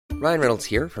Ryan Reynolds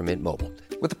here from Mint Mobile.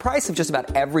 With the price of just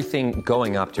about everything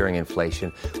going up during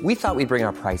inflation, we thought we'd bring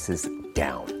our prices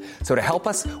down. So to help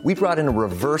us, we brought in a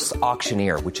reverse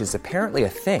auctioneer, which is apparently a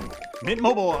thing. Mint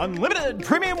Mobile Unlimited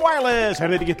Premium Wireless. How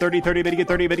to get 30, 30, bit to get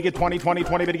 30, bit to get 20, 20,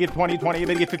 20, bit to get 20, 20,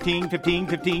 bit to get 15, 15,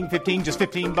 15, 15, just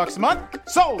 $15 a month?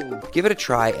 Sold! Give it a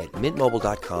try at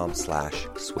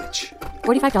mintmobile.com/switch.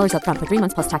 $45 up front for 3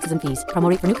 months plus taxes and fees. Promo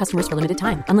rate for new customers for limited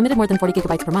time. Unlimited more than 40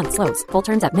 gigabytes per month. Slows full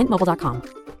terms at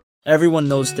mintmobile.com. Everyone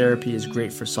knows therapy is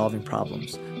great for solving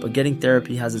problems, but getting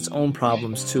therapy has its own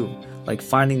problems too, like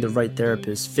finding the right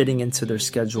therapist, fitting into their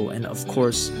schedule, and of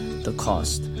course, the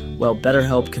cost. Well,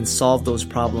 BetterHelp can solve those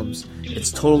problems. It's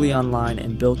totally online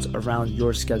and built around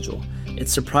your schedule.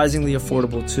 It's surprisingly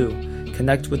affordable too.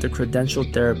 Connect with a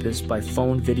credentialed therapist by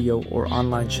phone, video, or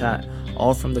online chat,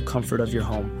 all from the comfort of your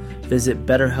home. Visit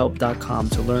BetterHelp.com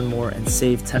to learn more and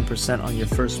save 10% on your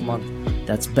first month.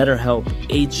 That's BetterHelp,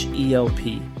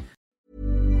 H-E-L-P.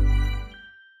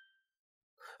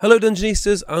 Hello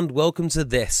Dungeonistas and welcome to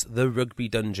this, the Rugby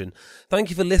Dungeon. Thank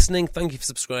you for listening, thank you for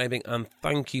subscribing and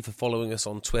thank you for following us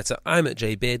on Twitter. I'm at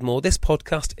J Beardmore, this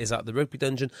podcast is at the Rugby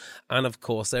Dungeon and of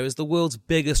course there is the world's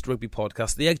biggest rugby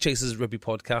podcast, the Egg Chasers Rugby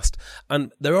Podcast,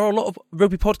 and there are a lot of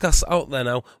rugby podcasts out there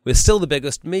now. We're still the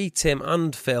biggest, me, Tim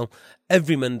and Phil,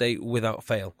 every Monday without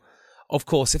fail. Of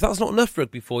course, if that's not enough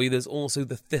rugby for you, there's also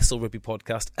the Thistle Rugby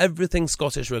Podcast, everything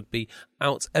Scottish rugby,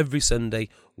 out every Sunday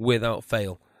without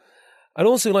fail. I'd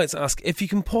also like to ask if you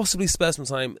can possibly spare some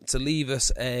time to leave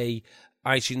us a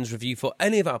iTunes review for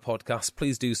any of our podcasts,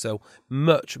 please do so.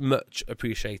 Much, much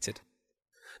appreciated.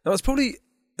 Now, it's probably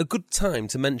a good time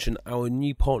to mention our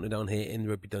new partner down here in the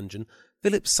Rugby Dungeon,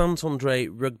 Philip Sant-André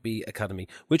Rugby Academy,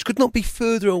 which could not be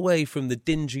further away from the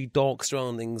dingy, dark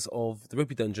surroundings of the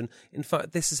Rugby Dungeon. In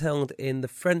fact, this is held in the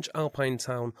French alpine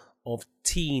town of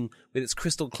Tignes, with its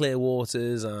crystal clear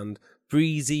waters and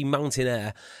breezy mountain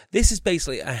air. This is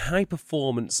basically a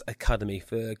high-performance academy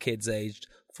for kids aged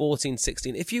 14,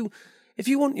 16. If you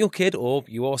want your kid, or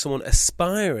you are someone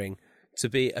aspiring to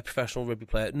be a professional rugby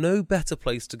player, no better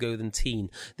place to go than Tignes.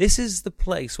 This is the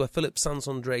place where Philip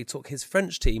Sant-André took his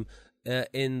French team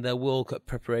in their World Cup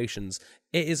preparations.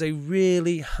 It is a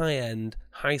really high-end,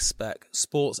 high-spec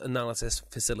sports analysis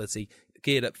facility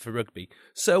geared up for rugby.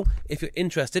 So, if you're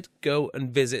interested, go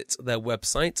and visit their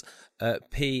website,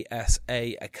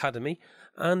 PSA Academy,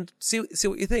 and see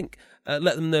what you think.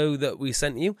 Let them know that we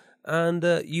sent you, and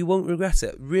you won't regret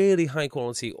it. Really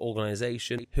high-quality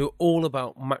organisation who are all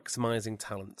about maximising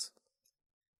talent.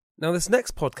 Now, this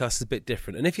next podcast is a bit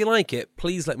different, and if you like it,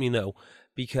 please let me know,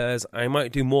 because I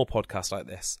might do more podcasts like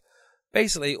this.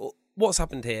 Basically, what's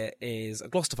happened here is a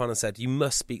Gloucester fan has said, you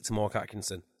must speak to Mark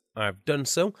Atkinson. I've done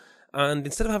so. And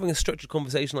instead of having a structured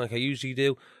conversation like I usually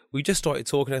do, we just started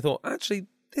talking. I thought, actually,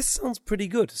 this sounds pretty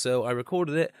good. So I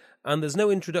recorded it, and there's no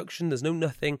introduction, there's no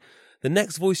nothing. The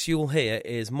next voice you'll hear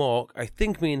is Mark. I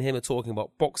think me and him are talking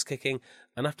about box kicking,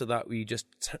 and after that we just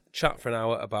chat for an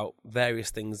hour about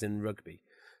various things in rugby.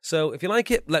 So if you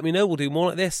like it, let me know, we'll do more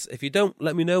like this. If you don't,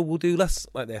 let me know, we'll do less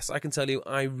like this. I can tell you,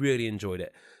 I really enjoyed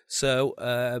it. So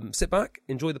sit back,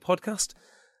 enjoy the podcast.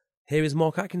 Here is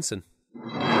Mark Atkinson.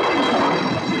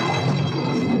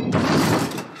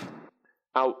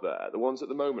 Out there, the ones at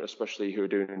the moment, especially who are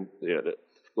doing, a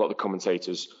lot of the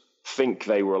commentators think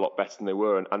they were a lot better than they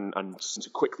were, and to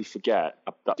quickly forget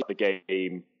that the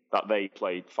game that they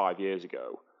played 5 years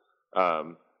ago,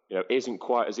 isn't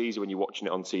quite as easy when you're watching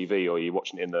it on TV or you're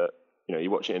watching it in the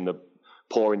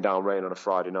pouring down rain on a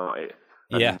Friday night.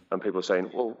 And people are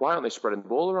saying, well, why aren't they spreading the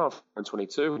ball around in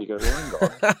 22? And you go, hang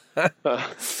on.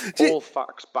 All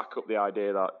facts back up the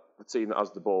idea that the team that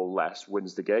has the ball less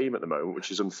wins the game at the moment, which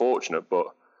is unfortunate, but...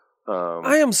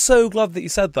 I am so glad that you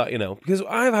said that, because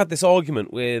I've had this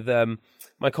argument with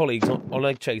my colleagues on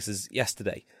Egg Chasers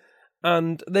yesterday,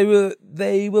 and they were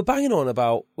banging on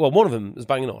about... Well, one of them was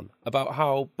banging on about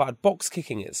how bad box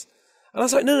kicking is. And I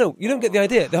was like, no, you don't get the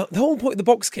idea. The whole point of the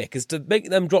box kick is to make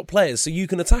them drop players so you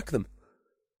can attack them.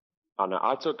 And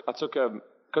I took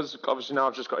because obviously now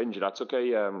I've just got injured. I took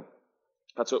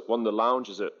one of the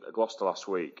lounges at Gloucester last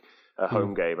week, a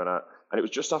home game, and it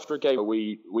was just after a game where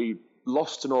we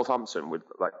lost to Northampton with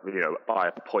by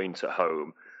a point at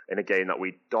home in a game that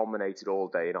we dominated all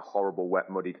day in a horrible,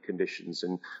 wet, muddy conditions.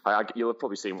 And you'll have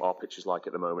probably seen what our pitch is like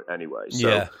at the moment anyway.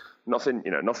 So nothing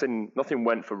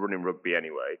went for running rugby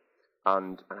anyway.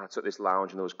 And I took this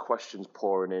lounge and there was questions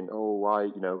pouring in. Oh, why,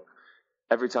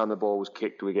 every time the ball was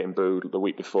kicked, we were getting booed. The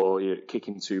week before, you're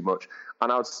kicking too much.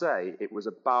 And I would say it was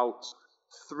about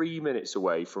 3 minutes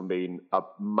away from being a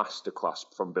masterclass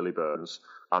from Billy Burns.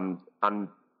 And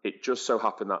it just so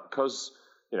happened that because,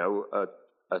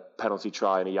 a penalty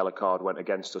try and a yellow card went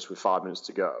against us with 5 minutes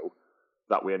to go,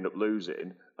 that we end up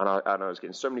losing. And I was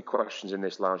getting so many questions in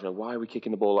this lounge. Why are we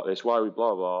kicking the ball like this? Why are we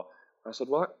blah blah? I said,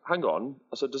 well, hang on.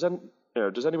 I said, does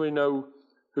anybody know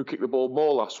who kicked the ball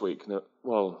more last week? And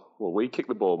well, we kicked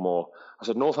the ball more. I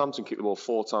said, Northampton kicked the ball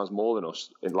 4 times more than us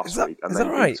last week, and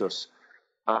they beat us.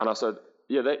 And I said,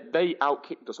 yeah, they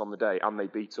outkicked us on the day, and they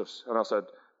beat us. And I said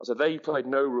they played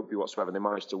no rugby whatsoever, and they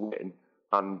managed to win,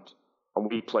 and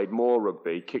we played more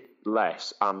rugby, kicked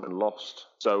less, and lost.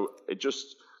 So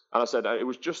and I said it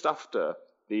was just after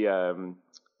the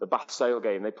Bath Sale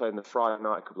game. They played in the Friday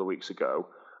night a couple of weeks ago.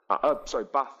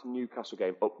 Bath Newcastle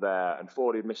game up there, and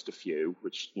Ford had missed a few,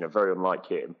 which very unlike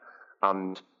him.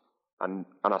 And I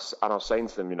was saying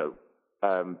to them,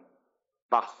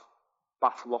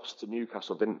 Bath lost to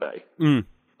Newcastle, didn't they?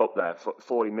 Up there,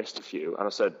 Fordy missed a few, and I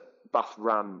said Bath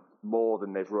ran more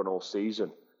than they've run all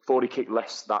season. Fordy kicked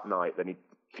less that night than he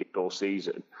kicked all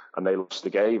season, and they lost the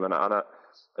game. And I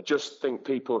just think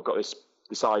people have got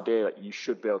this idea that you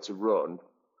should be able to run,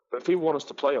 but if people want us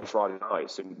to play on Friday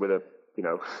nights and with a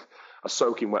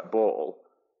soaking wet ball,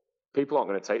 people aren't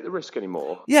going to take the risk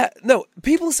anymore. Yeah, no,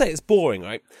 people say it's boring,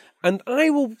 right? And I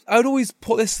would always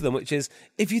put this to them, which is,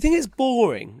 if you think it's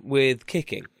boring with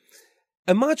kicking,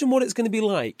 imagine what it's going to be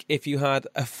like if you had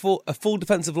a full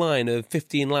defensive line of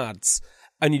 15 lads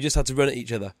and you just had to run at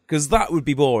each other, because that would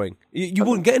be boring. You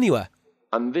wouldn't get anywhere.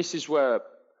 And this is where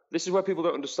people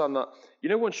don't understand that.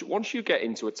 Once you get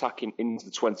into attacking into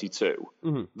the 22,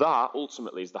 that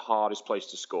ultimately is the hardest place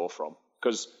to score from,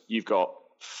 because you've got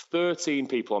 13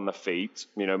 people on their feet,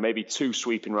 maybe 2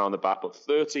 sweeping around the back, but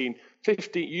 13,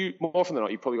 15, more often than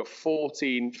not, you've probably got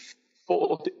 13,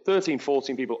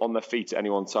 14 people on their feet at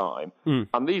any one time.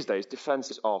 And these days,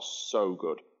 defences are so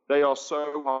good. They are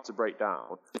so hard to break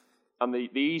down. And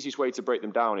the easiest way to break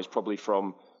them down is probably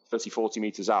from 30, 40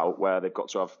 metres out, where they've got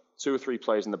to have 2 or 3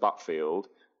 players in the backfield,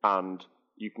 and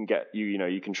you can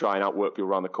you can try and outwork people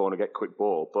around the corner, get quick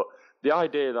ball. But the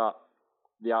idea that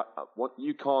what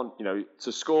you can't,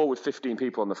 to score with 15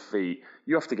 people on the feet,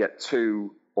 you have to get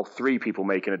 2 or 3 people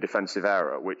making a defensive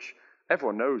error, which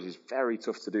everyone knows is very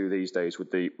tough to do these days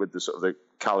with the sort of the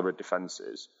calibre of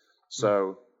defences.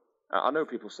 So I know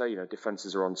people say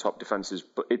defences are on top defences,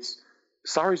 but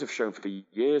Sarries have shown for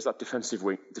years that defenses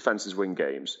win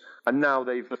games, and now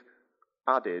they've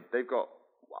got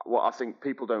what I think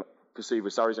people don't perceive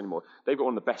with Sarries anymore. They've got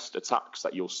one of the best attacks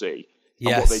that you'll see.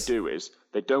 Yes. And what they do is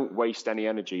they don't waste any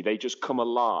energy. They just come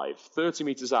alive. 30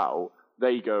 metres out,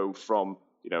 they go from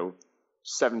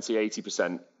 70,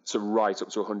 80% to right up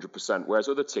to 100%, whereas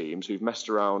other teams who've messed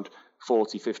around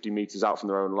 40, 50 metres out from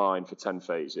their own line for 10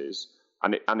 phases,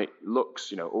 and it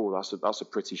looks, that's a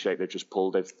pretty shape they've just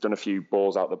pulled. They've done a few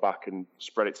balls out the back and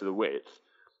spread it to the width,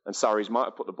 and Sarries might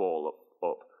have put the ball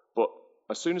up. But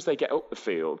as soon as they get up the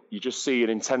field, you just see an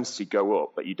intensity go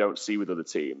up that you don't see with other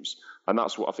teams. And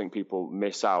that's what I think people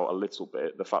miss out a little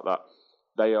bit, the fact that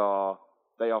they're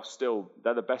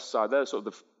the best side. They're sort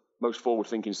of the most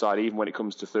forward-thinking side, even when it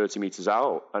comes to 30 metres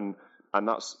out. And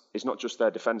it's not just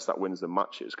their defence that wins the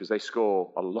matches, because they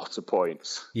score a lot of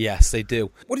points. Yes, they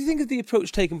do. What do you think of the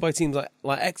approach taken by teams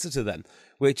like Exeter then,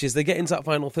 which is they get into that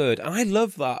final third? And I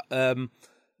love that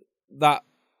that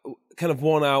kind of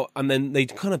 1 out, and then they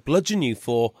kind of bludgeon you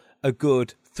for a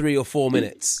good 3 or 4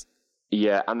 minutes.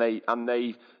 Yeah, and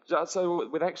they. So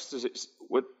with Exeter,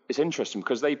 it's interesting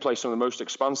because they play some of the most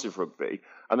expansive rugby,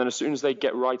 and then as soon as they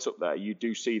get right up there, you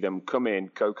do see them come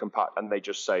in, go compact, and they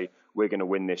just say, we're going to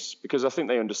win this. Because I think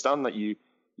they understand that you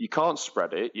can't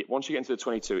spread it. Once you get into the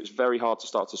 22, it's very hard to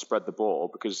start to spread the ball,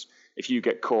 because if you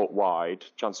get caught wide,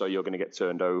 chances are you're going to get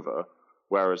turned over.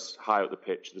 Whereas high up the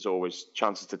pitch, there's always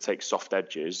chances to take soft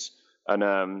edges. And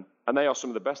they are some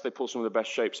of the best. They pull some of the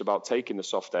best shapes about taking the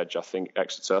soft edge, I think,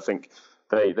 Exeter. I think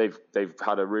they've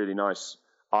had a really nice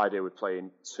idea with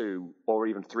playing 2 or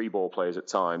even 3 ball players at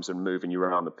times and moving you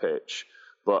around the pitch.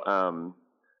 But I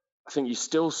think you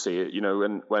still see it,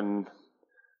 and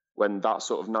when that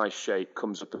sort of nice shape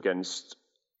comes up against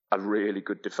a really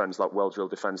good defence, like well-drilled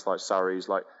defence, like Sarries,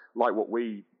 like what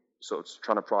we sort of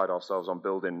trying to pride ourselves on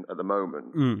building at the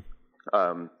moment,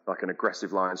 like an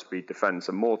aggressive line speed defence,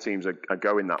 and more teams are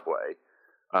going that way.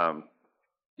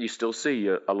 You still see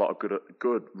a lot of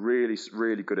good, really,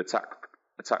 really good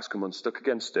attacks come unstuck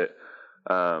against it.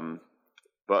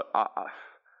 But I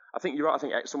think you're right. I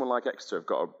think someone like Exeter have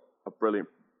got a brilliant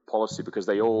policy, because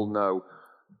they all know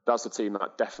that's the team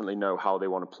that definitely know how they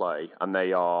want to play, and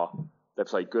they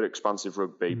play good expansive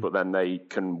rugby, but then they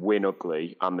can win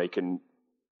ugly, and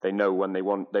they know when they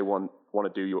want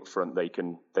to do you up front, they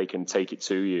can take it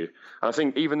to you. And I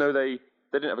think even though they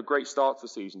didn't have a great start to the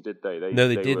season, did they? No,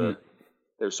 they didn't.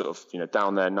 they were sort of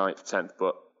down there 9th, 10th,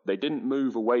 but they didn't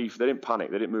move away. They didn't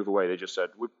panic. They didn't move away. They just said,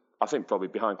 I think probably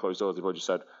behind closed doors, they've just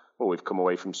said, well, we've come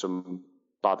away from some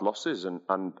bad losses and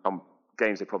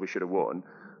games they probably should have won,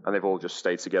 and they've all just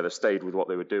stayed together, stayed with what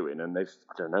they were doing, and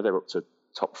they're up to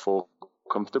top 4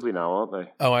 comfortably now, aren't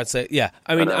they? Oh, I'd say, yeah.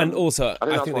 I mean, and also, I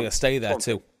think they're going to stay there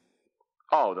too.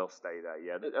 Oh, they'll stay there,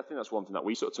 yeah. I think that's one thing that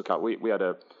we sort of took out. We had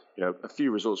a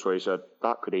few results where he said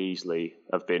that could easily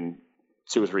have been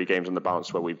 2 or 3 games on the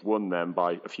bounce where we've won them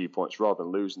by a few points rather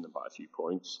than losing them by a few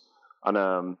points. And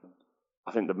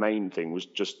I think the main thing was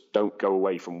just don't go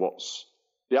away from what's...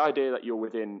 The idea that you're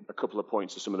within a couple of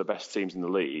points of some of the best teams in the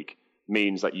league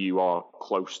means that you are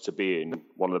close to being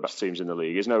one of the best teams in the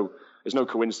league. There's no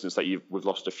coincidence that we've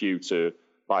lost a few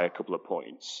by a couple of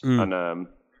points.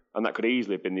 And that could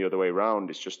easily have been the other way around.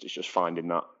 It's just finding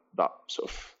that sort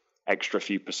of extra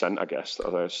few percent, I guess.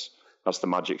 That's the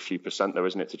magic few percent, though,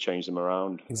 isn't it, to change them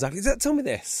around? Exactly. Tell me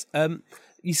this.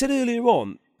 You said earlier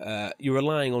on you're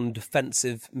relying on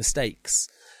defensive mistakes.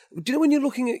 Do you know when you're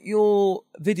looking at your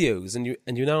videos and your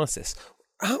analysis,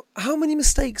 how many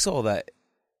mistakes are there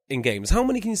in games? How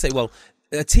many can you say? Well,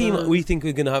 a team we think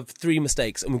we're going to have 3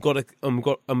 mistakes, and we've got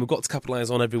to capitalise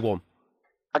on every one.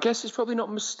 I guess it's probably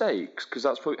not mistakes, because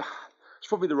it's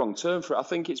probably the wrong term for it. I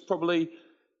think it's probably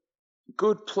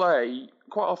good play,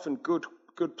 quite often good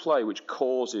play, which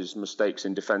causes mistakes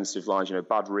in defensive lines.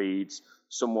 Bad reads,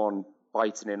 someone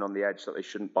biting in on the edge that they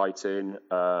shouldn't bite in,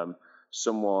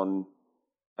 someone.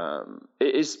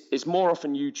 It's more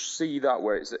often you see that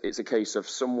where it's a case of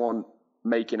someone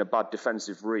making a bad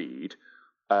defensive read,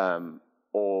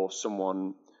 or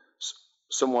someone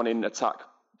in attack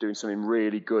doing something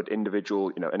really good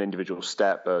individual, an individual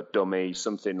step, a dummy,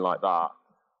 something like that.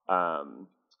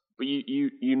 But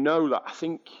you know that, I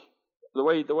think the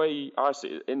way I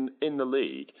see it in the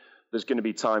league, there's going to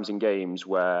be times in games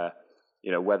where,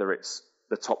 whether it's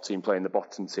the top team playing the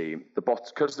bottom team,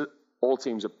 because all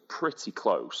teams are pretty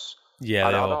close. Yeah,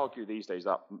 I'd argue these days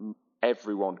that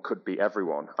everyone could beat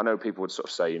everyone. I know people would sort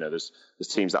of say, there's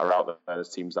teams that are out there, there's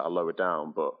teams that are lower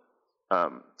down, but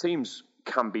teams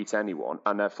can beat anyone,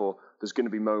 and therefore there's going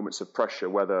to be moments of pressure,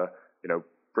 whether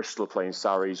Bristol are playing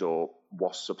Sarries or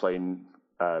Wasps are playing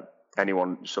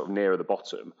anyone sort of nearer the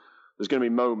bottom. There's going to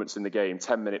be moments in the game,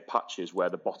 10-minute patches, where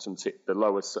the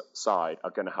lower side are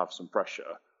going to have some pressure,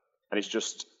 and it's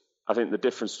just, I think the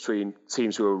difference between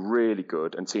teams who are really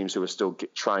good and teams who are still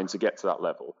trying to get to that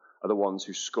level are the ones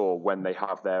who score when they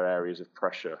have their areas of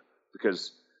pressure,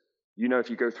 because if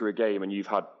you go through a game and you've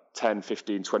had 10,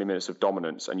 15, 20 minutes of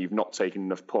dominance and you've not taken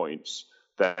enough points,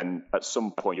 then at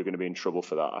some point you're going to be in trouble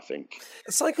for that, I think.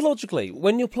 Psychologically,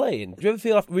 when you're playing, do you ever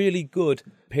feel a really good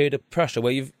period of pressure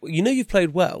where you've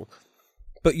played well,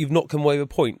 but you've not come away with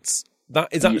points? That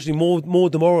is actually more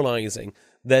demoralising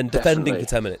than defending for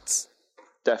 10 minutes.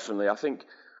 Definitely. I think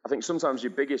sometimes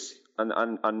your biggest,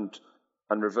 and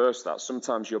reverse that,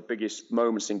 sometimes your biggest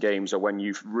moments in games are when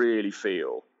you really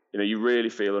feel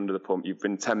under the pump. You've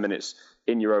been 10 minutes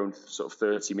in your own sort of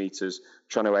 30 metres,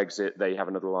 trying to exit, they have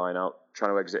another line out,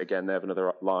 trying to exit again, they have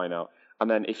another line out. And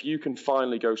then if you can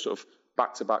finally go sort of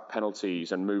back-to-back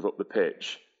penalties and move up the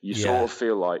pitch, you sort of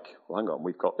feel like, well, hang on,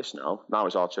 we've got this now. Now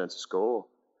it's our turn to score.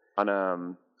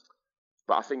 And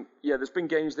but I think, there's been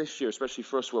games this year, especially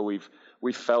for us, where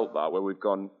we've felt that, where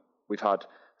we've had 10,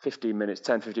 15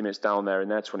 minutes down there in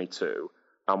their 22,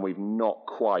 and we've not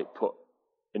quite put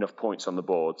enough points on the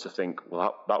board to think,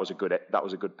 well, that was a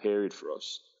good period for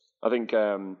us. I think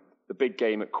the big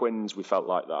game at Quins, we felt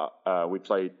like that. We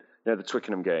played the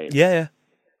Twickenham game. Yeah.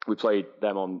 We played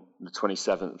them on the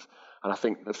 27th, and I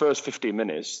think the first 15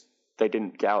 minutes they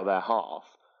didn't get out of their half,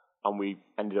 and we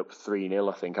ended up 3-0,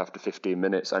 I think, after 15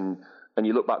 minutes. And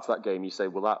you look back to that game, you say,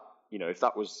 well, that if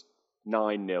that was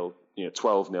 9-0,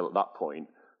 12-0 at that point,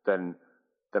 then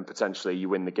potentially you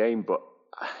win the game, but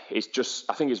it's just,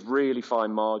 I think it's really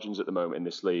fine margins at the moment in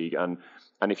this league, and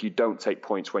if you don't take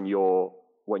points when you're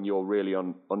really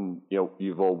on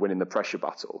you've all winning the pressure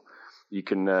battle, you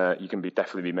can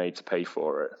definitely be made to pay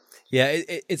for it. Yeah,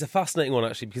 it's a fascinating one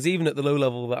actually, because even at the low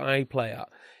level that I play at,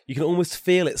 you can almost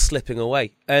feel it slipping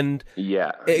away, and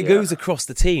it goes across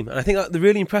the team. And I think the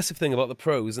really impressive thing about the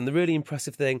pros, and the really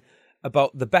impressive thing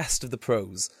about the best of the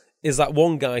pros, is that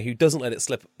one guy who doesn't let it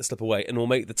slip away and will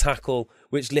make the tackle,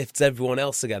 which lifts everyone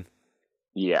else again.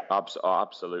 Yeah,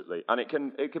 absolutely. And it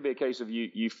can be a case of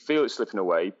you feel it slipping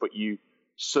away, but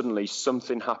suddenly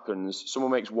something happens.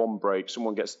 Someone makes one break,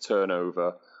 someone gets a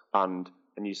turnover, and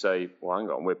you say, well, hang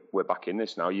on, we're back in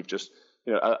this now. You've just,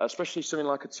 especially something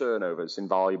like a turnover, it's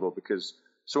invaluable, because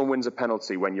someone wins a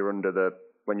penalty when you're under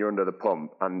the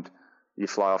pump, and your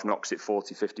fly half knocks it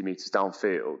 40, 50 metres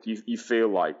downfield, you feel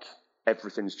like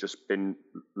everything's just been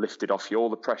lifted off you. All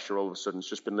the pressure all of a sudden has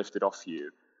just been lifted off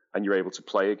you, and you're able to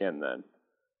play again then.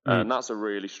 And that's a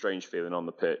really strange feeling on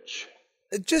the pitch.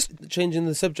 Just changing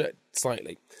the subject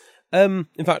slightly. In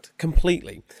fact,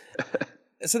 completely.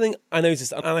 Something I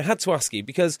noticed, and I had to ask you,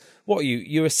 because what are you?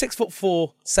 You're a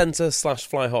 6'4"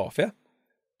 centre/fly half, yeah?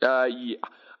 Yeah.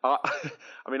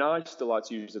 I mean, I still like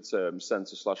to use the term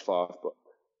centre/fly half, but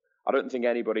I don't think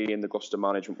anybody in the Gloucester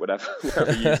management would ever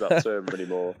use that term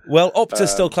anymore. Well, Opta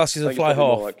still classes as a fly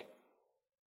half.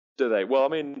 Do they? Well, I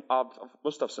mean, I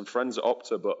must have some friends at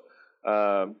Opta, but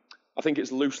I think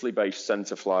it's loosely based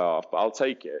centre fly half, but I'll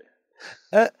take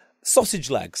it. Sausage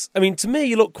legs. I mean, to me,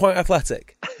 you look quite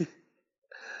athletic.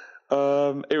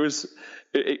 It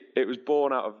was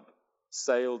born out of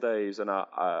Sale days, and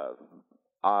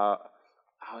I've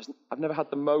never had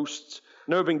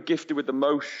never been gifted with the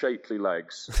most shapely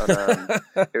legs, and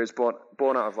it was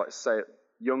born out of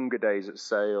younger days at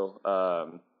Sale.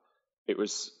 It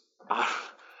was,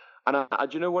 and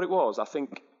do you know what it was? I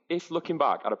think if looking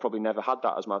back, I'd have probably never had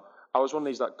that as my. I was one of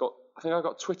these that I think I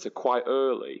got Twitter quite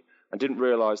early and didn't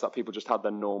realise that people just had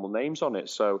their normal names on it.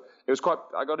 So it was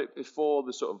I got it before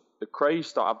the sort of the craze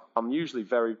started. I'm usually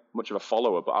very much of a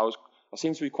follower, but I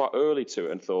seemed to be quite early to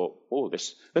it and thought, oh,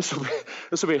 this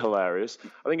will be hilarious.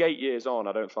 I think 8 years on,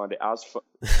 I don't find it as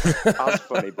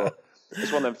funny, but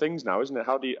it's one of them things now, isn't it?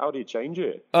 How do you change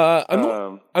it?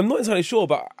 I'm not entirely sure,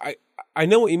 but I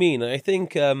know what you mean. I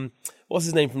think what's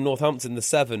his name from Northampton, the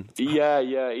 7?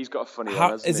 Yeah, he's got a funny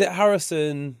one. Is it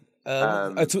Harrison?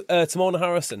 Timona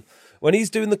Harrison. When he's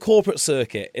doing the corporate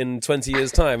circuit in 20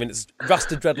 years' time, and it's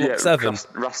Rasta Dreadlock 7,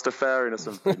 Rastafarian or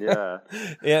something. Yeah,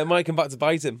 yeah, it might come back to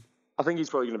bite him. I think he's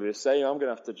probably going to be the same. I'm going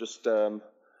to have to just I'm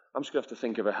just going to have to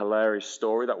think of a hilarious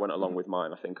story that went along with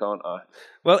mine, I think, aren't I?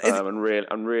 Well,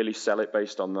 and really sell it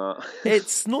based on that.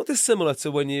 It's not dissimilar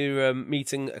to when you're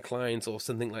meeting a client or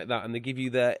something like that, and they give you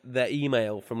their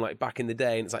email from like back in the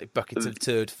day, and it's like buckets of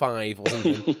turd 5 or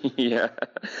something. Yeah,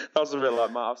 that's a bit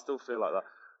like Matt. I still feel like that.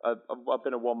 I've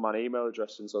been a one-man email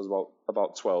address since I was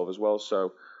about 12 as well.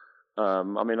 So,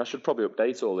 I mean, I should probably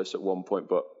update all this at one point,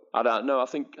 but I don't know. I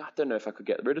don't know if I could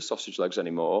get rid of sausage legs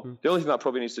anymore. The only thing that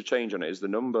probably needs to change on it is the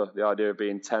number. The idea of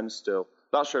being 10 still.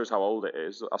 That shows how old it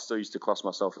is. I still used to class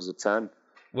myself as a 10.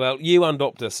 Well, you and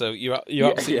Opta, so you're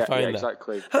absolutely fine there.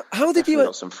 Exactly. How did you?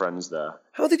 Got some friends there.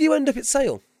 How did you end up at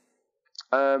Sale?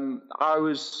 I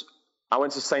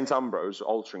went to St Ambrose,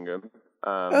 Altrincham.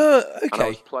 Okay. And I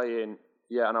was playing.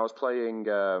 Yeah, and I was playing.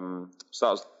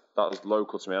 So that was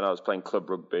local to me, and I was playing club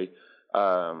rugby.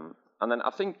 And then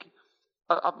I think.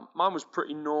 Mine was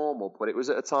pretty normal, but it was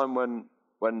at a time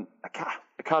when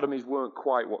academies weren't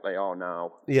quite what they are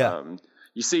now. Yeah.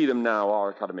 You see them now, our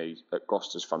academy at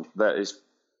Gloucester's that is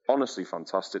honestly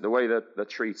fantastic, the way they're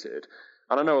treated.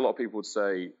 And I know a lot of people would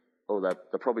say, oh,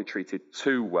 they're probably treated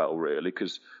too well, really,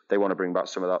 because they want to bring back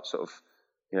some of that sort of,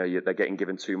 they're getting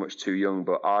given too much too young.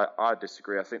 But I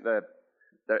disagree. I think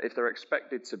if they're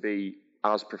expected to be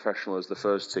as professional as the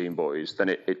first team boys, then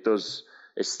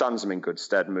it stands them in good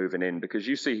stead moving in, because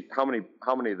you see how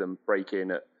many of them break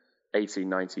in at 18,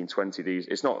 19, 20.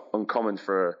 It's not uncommon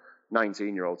for a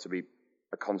 19-year-old to be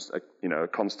a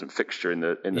constant fixture in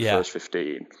the first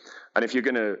 15. And if you're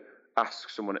going to ask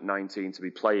someone at 19 to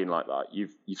be playing like that,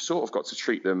 you've sort of got to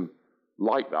treat them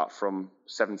like that from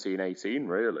 17, 18,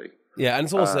 really. Yeah, and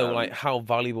it's also like how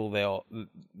valuable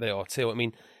they are too. I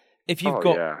mean, if you've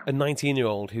got a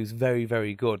 19-year-old who's very,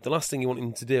 very good, the last thing you want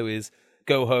him to do is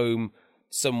go home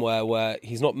somewhere where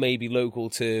he's not maybe local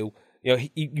to, you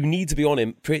need to be on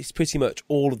him pretty much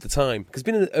all of the time, because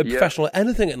being a professional at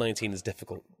anything at 19 is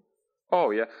difficult.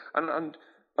 Oh yeah, and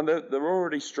they're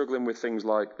already struggling with things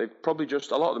like a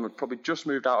lot of them have probably just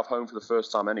moved out of home for the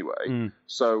first time anyway.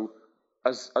 So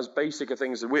as basic a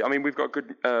things, we've got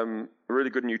a really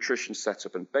good nutrition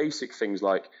setup, and basic things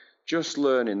like just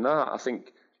learning that. I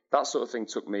think that sort of thing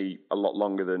took me a lot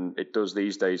longer than it does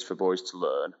these days for boys to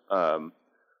learn.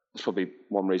 That's probably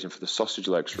one reason for the sausage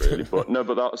legs, really. But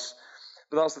that's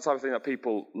the type of thing that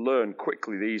people learn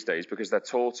quickly these days because they're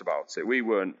taught about it. We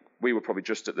were probably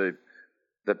just at the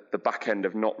back end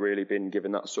of not really being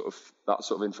given that sort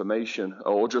of information,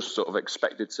 or just sort of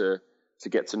expected to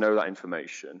get to know that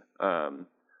information. And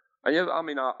yeah, I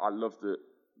mean, I love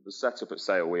the setup at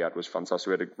Sale we had was fantastic.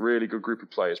 We had a really good group of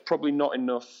players. Probably not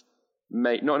enough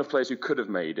players who could have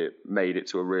made it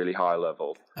to a really high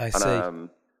level. I see.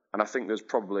 And I think there's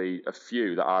probably a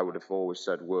few that I would have always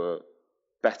said were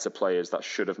better players that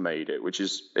should have made it, which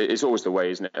it's always the way,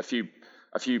 isn't it? A few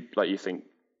like you think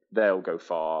they'll go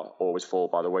far, always fall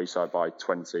by the wayside by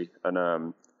 20.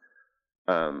 And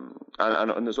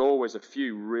And there's always a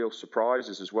few real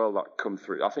surprises as well that come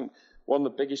through. I think one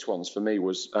of the biggest ones for me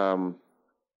was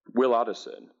Will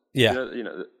Addison. Yeah.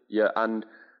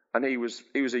 And he was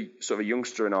a sort of a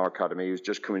youngster in our academy. He was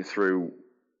just coming through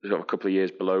sort of a couple of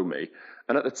years below me.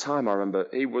 And at the time, I remember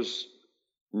he was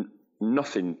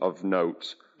nothing of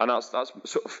note. And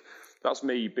that's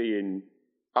me being.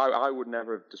 I would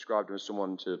never have described him as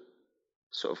someone to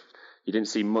sort of. You didn't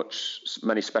see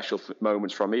many special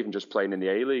moments from even just playing in the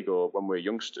A-League or when we were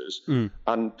youngsters.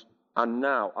 And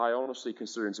now I honestly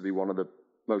consider him to be one of the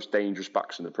most dangerous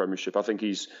backs in the Premiership. I think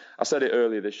I said it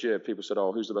earlier this year. People said,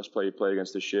 "Oh, who's the best player you play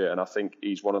against this year?" And I think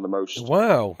he's one of the most.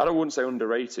 Wow. I wouldn't say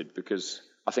underrated because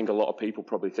I think a lot of people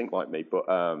probably think like me. But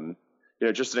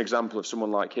just an example of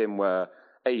someone like him where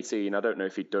 18. I don't know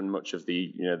if he'd done much of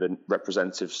the the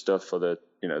representative stuff or the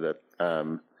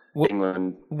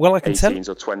England 18s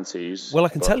or 20s. Well, I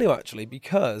can tell you actually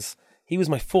because he was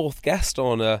my fourth guest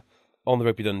on the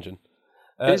Rugby Dungeon.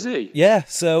 Is he? Yeah.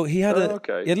 So he had a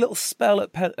little spell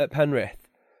at Penrith,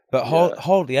 but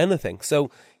hardly anything.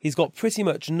 So he's got pretty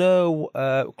much no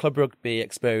club rugby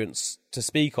experience to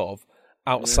speak of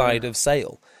outside of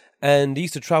Sale, and he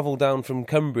used to travel down from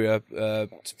Cumbria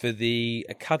for the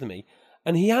academy,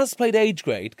 and he has played age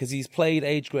grade because he's played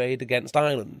age grade against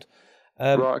Ireland.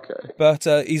 But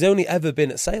he's only ever been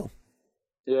at Sale.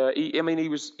 Yeah, he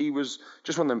was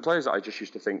just one of them players that I just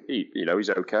used to think, he's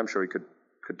okay. I'm sure he could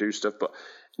do stuff. But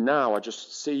now I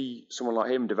just see someone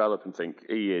like him develop and think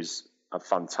he is a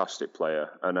fantastic player.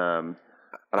 And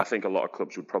I think a lot of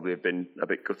clubs would probably have been a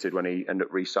bit gutted when he ended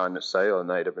up re-signing at Sale, and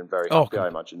they'd have been very happy, I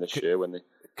imagine, this year when they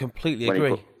completely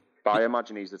agree. But I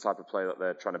imagine he's the type of player that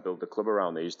they're trying to build the club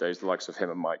around these days, the likes of him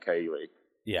and Mike Haley.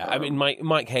 Yeah, I mean,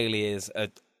 Mike Haley is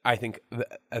I think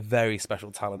a very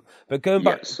special talent. But going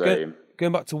back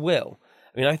to Will,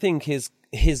 I mean, I think his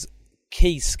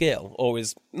key skill, or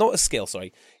his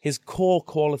core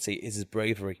quality is his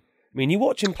bravery. I mean, you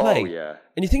watch him play,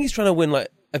 and you think he's trying to win like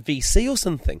a VC or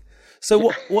something.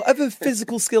 So whatever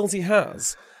physical skills he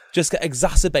has just get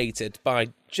exacerbated by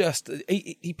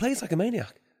he plays like a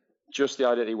maniac. Just the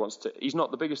idea that he's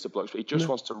not the biggest of blokes, but he just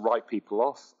wants to write people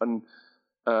off. And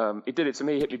he did it to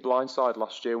me. He hit me blindside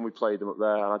last year when we played them up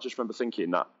there, and I just remember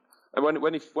thinking that. And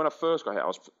when I first got hit, I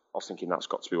was thinking that's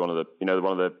got to be one of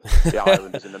the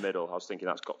islanders in the middle. I was thinking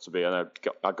that's got to be, and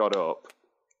I got up,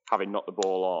 having knocked the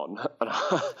ball on, and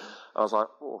I was like,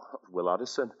 "Oh, Will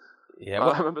Addison." Yeah,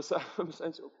 well, I remember saying,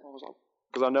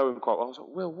 because I know him quite well. I was like,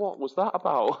 "Will, what was that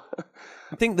about?"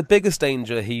 I think the biggest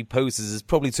danger he poses is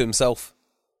probably to himself.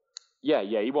 Yeah,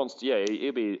 he wants to. Yeah,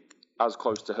 he'll be as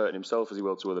close to hurting himself as he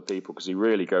will to other people because he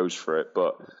really goes for it.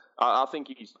 But I think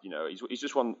he's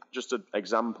just an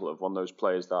example of one of those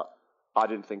players that I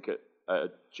didn't think at a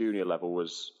junior level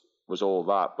was all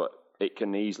that, but it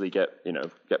can easily get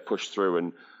pushed through,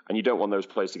 and you don't want those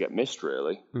players to get missed,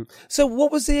 really. So,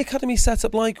 what was the academy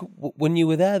setup like when you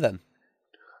were there then?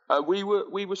 We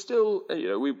were still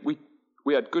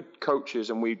we had good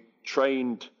coaches and we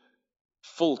trained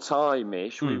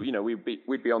full-time-ish.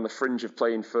 We'd be on the fringe of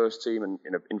playing first team and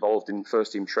involved in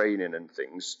first team training and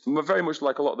things. We're very much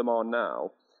like a lot of them are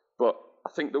now. But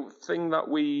I think the thing that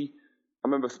I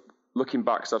remember looking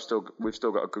back, because we've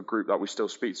still got a good group that we still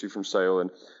speak to from Sale,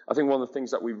 and I think one of the things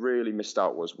that we really missed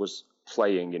out was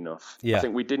playing enough. Yeah. I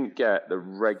think we didn't get the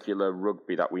regular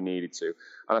rugby that we needed to.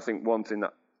 And I think one thing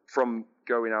that from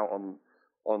going out on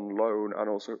loan and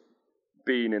also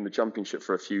being in the Championship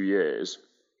for a few years,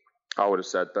 I would have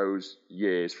said those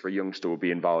years for a youngster would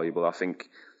be invaluable. I think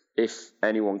if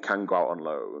anyone can go out on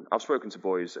loan, I've spoken to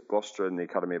boys at Gloucester and the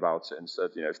academy about it and said,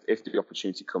 if the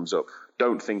opportunity comes up,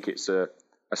 don't think it's a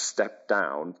step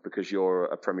down because you're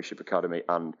a Premiership academy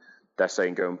and they're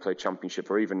saying go and play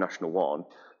Championship or even National 1.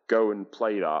 Go and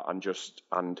play that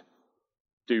and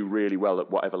do really well at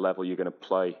whatever level you're going to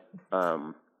play.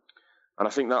 And I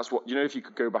think that's what, if you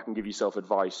could go back and give yourself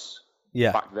advice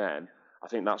back then, I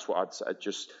think that's what I'd say.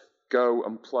 Just go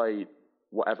and play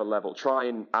whatever level. Try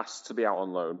and ask to be out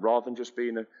on loan rather than just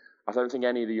being I don't think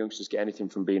any of the youngsters get anything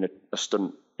from being a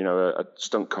stunt, a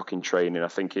stunt cock in training. I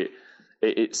think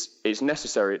it's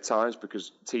necessary at times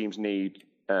because teams need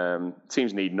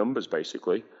numbers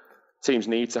basically. Teams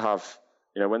need to have,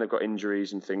 when they've got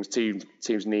injuries and things, teams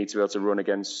need to be able to run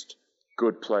against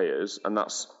good players, and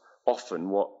that's often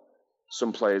what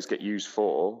some players get used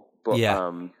for. But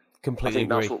completely I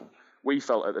think agree. That's what we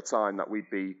felt at the time that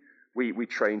we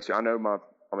trained to. I know my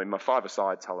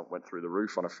 5-a-side talent went through the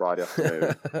roof on a Friday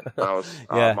afternoon.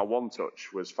 My one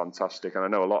touch was fantastic, and I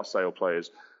know a lot of Sale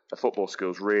players, their football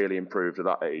skills really improved at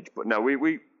that age. But no,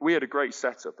 we had a great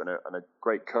setup and a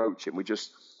great coach, and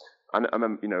And I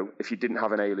remember, if you didn't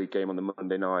have an A-League game on the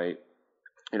Monday night,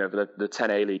 the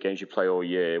 10 A-League games you play all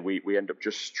year, we end up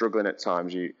just struggling at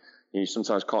times. You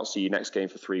sometimes can't see your next game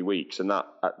for 3 weeks, and that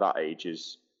at that age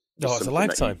is it's a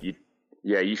lifetime.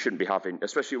 You shouldn't be having,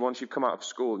 especially once you've come out of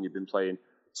school and you've been playing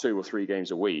 2 or 3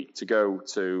 games a week. To go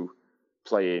to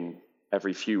playing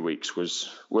every few weeks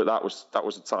that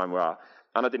was a time where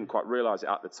and I didn't quite realise it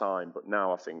at the time, but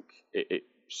now I think it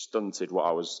stunted what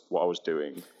I was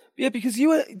doing. Yeah, because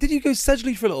did you go to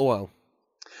Sedgley for a little while?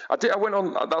 I did. I went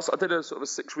on. I did a sort of a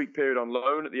 6-week period on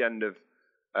loan at the end of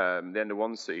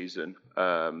one season.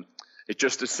 It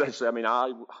just essentially. I mean,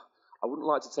 I wouldn't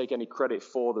like to take any credit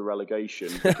for the relegation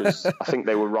because I think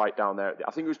they were right down there.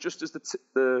 I think it was just as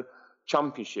the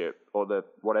championship or the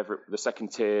second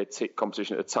tier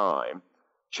competition at the time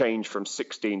changed from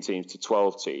 16 teams to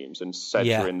 12 teams, and Sedge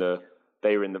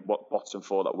they were in the bottom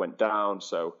 4 that went down.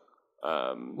 So.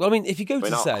 Well, I mean, if you go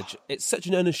to Sedge, it's such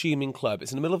an unassuming club.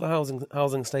 It's in the middle of a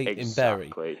housing estate in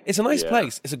Bury. It's a nice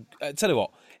place. Tell you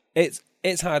what,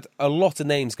 it's had a lot of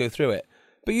names go through it,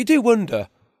 but you do wonder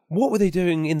what were they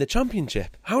doing in the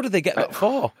Championship? How did they get that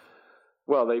far?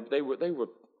 Well, they were.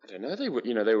 I don't know. They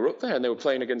were up there and they were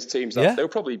playing against teams that they were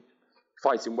probably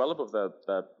fighting well above their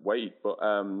weight. But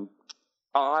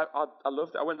I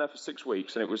loved it. I went there for 6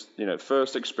 weeks, and it was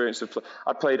first experience of.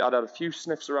 I'd had a few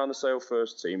sniffs around the Sale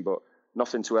first team, but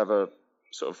nothing to ever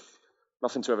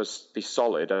be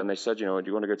solid. And they said, do you want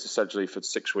to go to Sedgley for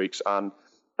 6 weeks? And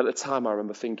at the time, I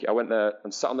remember thinking, I went there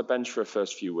and sat on the bench for the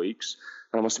first few weeks,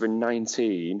 and I must have been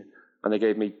 19, and they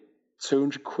gave me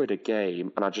 £200 a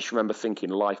game, and I just remember thinking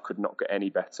life could not get any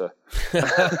better.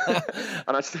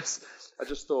 And I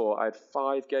just thought I had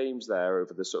 5 games there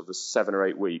over the sort of the 7 or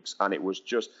 8 weeks, and it was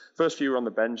just first few were on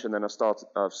the bench, and then I've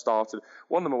started.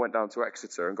 One of them I went down to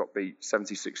Exeter and got beat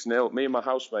 76-0. Me and my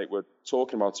housemate were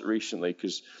talking about it recently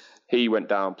because he went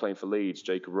down playing for Leeds,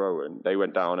 Jacob Rowan. They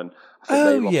went down, and I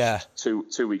think they lost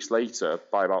 2 weeks later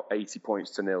by about 80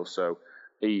 points to 0. So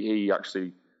he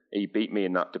beat me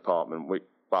in that department.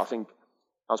 But I think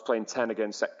I was playing 10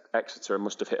 against Exeter and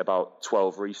must have hit about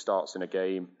 12 restarts in a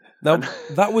game. Now,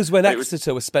 that was when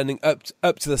Exeter was spending up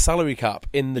to the salary cap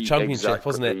in the Championship,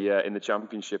 wasn't it? Yeah, in the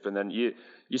Championship. And then you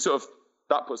sort of,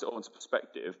 that puts it all into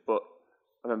perspective. But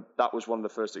that was one of the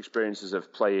first experiences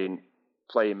of playing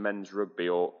men's rugby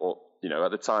or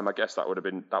at the time, I guess that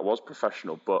was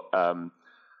professional. But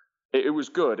it was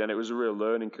good, and it was a real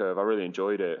learning curve. I really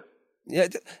enjoyed it. Yeah,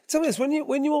 tell me this: when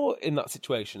you're in that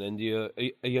situation and you're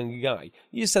a younger guy,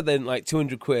 you said then like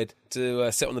 £200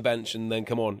 to sit on the bench and then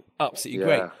come on, absolutely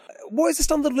great. What is the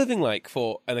standard of living like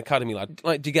for an academy lad?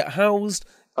 Like, do you get housed?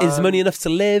 Is money enough to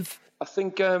live? I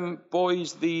think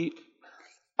boys, a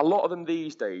lot of them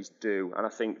these days do, and I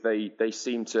think they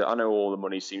seem to. I know all the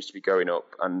money seems to be going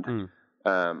up, and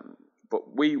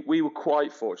but we were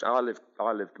quite fortunate.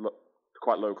 I lived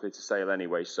quite locally to Sale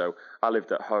anyway, so I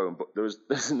lived at home, but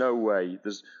there's no way,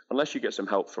 unless you get some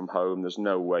help from home, there's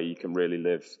no way you can really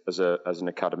live as an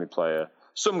academy player.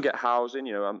 Some get housing,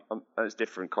 and it's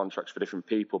different contracts for different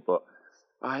people, but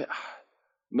a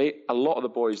lot of the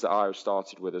boys that I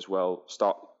started with as well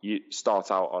start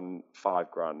out on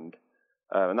 $5,000,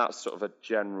 and that's sort of a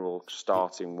general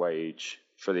starting wage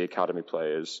for the academy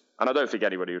players, and I don't think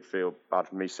anybody would feel bad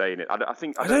for me saying it. I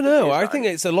don't know. I think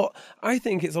it's a lot. I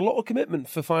think it's a lot of commitment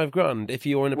for $5,000 if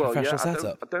you're in a professional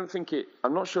setup. I don't think it.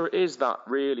 I'm not sure it is that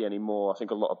really anymore. I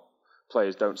think a lot of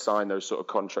players don't sign those sort of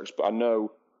contracts, but I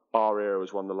know our era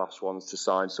was one of the last ones to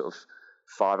sign sort of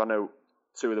 5. I know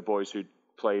 2 of the boys who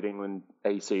played England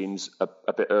 18s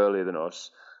a bit earlier than us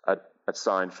had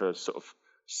signed for sort of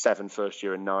 7 first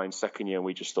year and 9 second year, and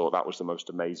we just thought that was the most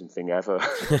amazing thing ever.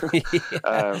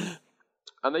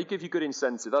 And they give you good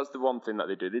incentive. That's the one thing that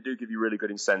they do. They do give you really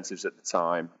good incentives at the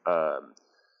time,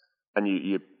 and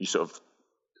you sort of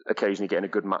occasionally getting a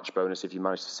good match bonus if you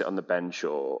manage to sit on the bench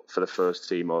or for the first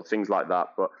team or things like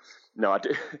that. But no, I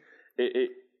do.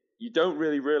 You don't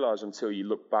really realise until you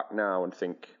look back now and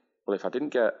think, well, if I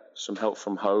didn't get some help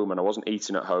from home and I wasn't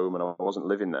eating at home and I wasn't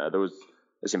living there,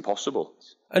 it's impossible.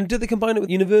 And do they combine it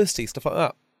with university, stuff like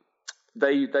that?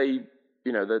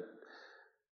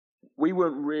 We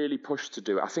weren't really pushed to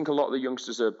do it. I think a lot of the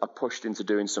youngsters are pushed into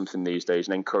doing something these days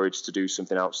and encouraged to do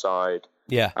something outside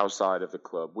of the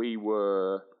club. We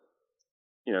were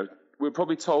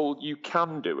probably told you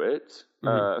can do it.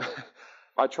 Mm-hmm.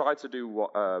 I tried to do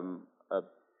a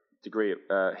degree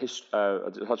I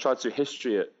tried to do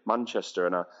history at Manchester,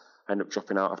 and I ended up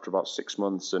dropping out after about 6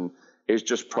 months, and it was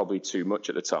just probably too much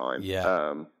at the time.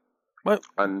 Yeah.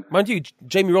 Mind you,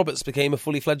 Jamie Roberts became a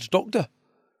fully fledged doctor.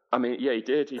 I mean, yeah, he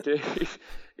did.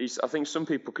 I think some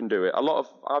people can do it.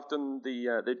 I've done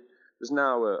the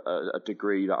a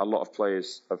degree that a lot of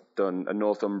players have done, a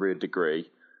Northumbria degree,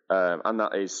 and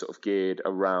that is sort of geared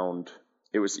around.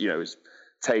 It was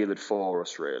tailored for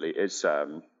us really. It's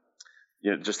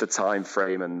just the time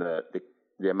frame and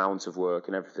the amount of work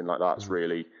and everything like that's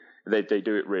really they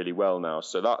do it really well now.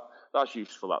 So that's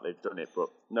useful that they've done it. But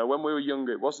no, when we were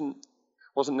younger, it wasn't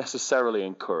necessarily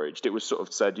encouraged. It was sort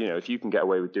of said, if you can get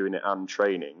away with doing it and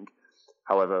training,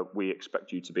 however, we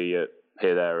expect you to be at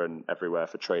here, there, and everywhere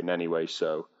for training anyway.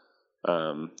 So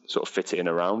sort of fit it in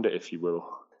around it, if you will.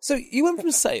 So you went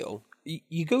from Sale,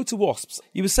 you go to Wasps.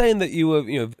 You were saying that you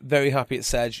were very happy at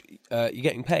Sedge. You're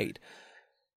getting paid.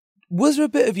 Was there a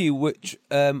bit of you which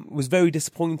was very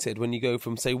disappointed when you go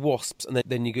from, say, Wasps and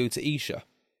then you go to Esher?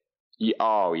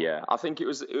 Yeah, I think it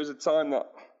was a time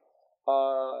that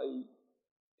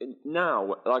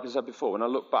now, like I said before, when I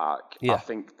look back, I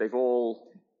think they've all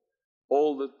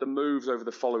the moves over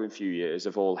the following few years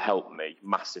have all helped me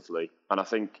massively. And I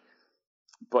think,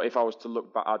 but if I was to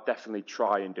look back, I'd definitely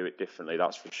try and do it differently.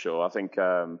 That's for sure. I think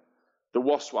the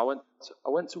Wasps. I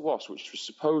went to Wasps, which was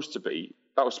supposed to be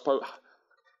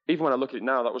even when I look at it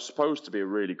now, that was supposed to be a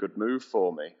really good move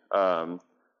for me.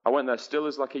 I went there still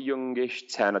as like a youngish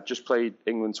 10. I'd just played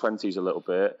England 20s a little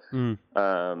bit.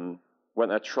 Went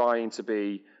there trying to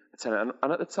be a 10.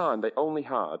 And at the time, they only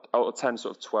had, out of 10,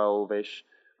 sort of 12-ish.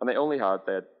 And they only had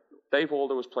Dave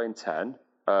Alder was playing 10.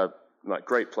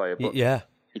 Great player. But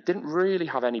he didn't really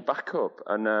have any backup.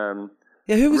 And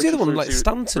who was Ricky the other one? Flutie, Like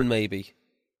Stanton, maybe?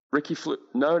 Ricky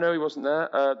No, he wasn't there.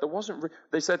 There wasn't.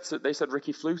 They said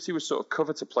Ricky Flutie was sort of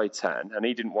covered to play 10, and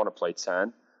he didn't want to play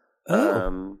 10.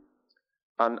 Oh.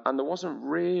 And there wasn't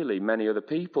really many other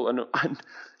people, and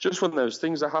just one of those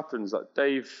things that happens that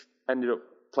Dave ended up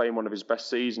playing one of his best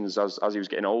seasons as he was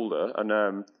getting older,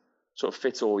 and sort of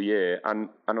fit all year. And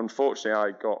unfortunately,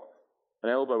 I got an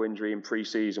elbow injury in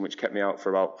pre-season, which kept me out for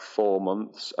about 4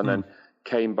 months, and then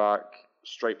came back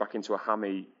straight back into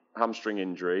a hamstring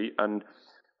injury, and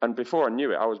before I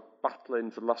knew it, I was battling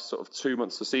for the last sort of 2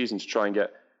 months of the season to try and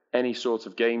get any sort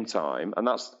of game time. And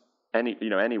that's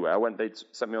anywhere. They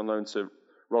sent me on loan to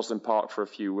Roslyn Park for a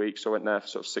few weeks. So I went there for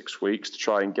sort of 6 weeks to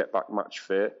try and get back match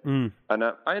fit. And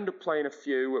I ended up playing a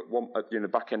few at the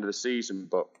back end of the season.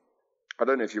 But I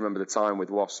don't know if you remember the time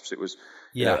with Wasps. It was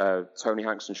Tony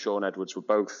Hanks and Sean Edwards were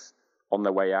both on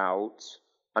their way out.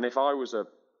 And if I was a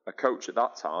coach at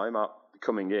that time,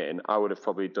 coming in, I would have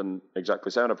probably done exactly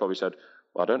the same. I'd probably said,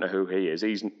 well, I don't know who he is.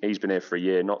 He's been here for a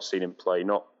year, not seen him play,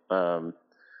 and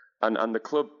the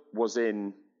club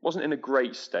wasn't in a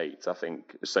great state. I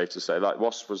think it's safe to say. Like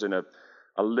Wasps was in a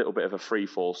little bit of a free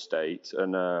fall state,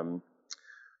 and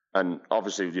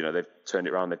obviously they've turned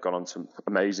it around. They've gone on to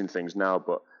amazing things now.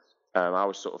 But I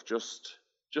was sort of just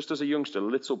as a youngster, a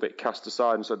little bit cast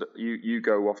aside, and said, you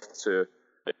go off to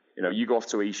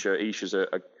Esher. Esher's a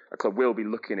club will be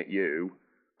looking at you,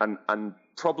 and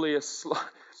probably a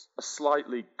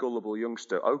slightly gullible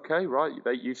youngster. Okay, right,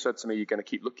 you've said to me you're going to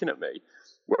keep looking at me.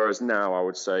 Whereas now I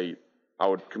would say I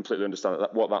would completely understand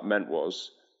that what that meant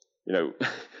was,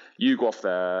 you go off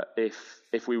there.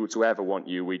 If we were to ever want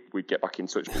you, we'd get back in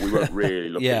touch, but we won't really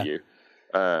look at you.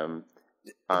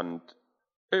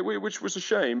 Which was a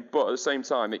shame, but at the same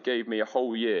time, it gave me a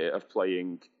whole year of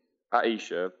playing at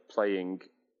Esher, playing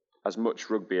as much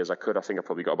rugby as I could. I think I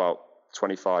probably got about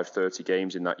 25, 30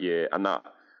 games in that year, and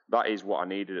that is what I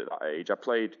needed at that age. I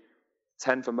played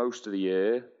 10 for most of the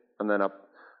year, and then I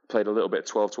played a little bit of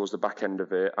 12 towards the back end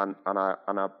of it, and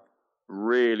I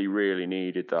really, really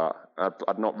needed that.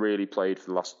 I'd not really played for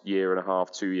the last year and a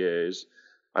half, 2 years,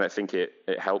 and I think it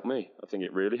helped me. I think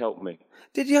it really helped me.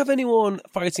 Did you have anyone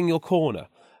fighting your corner?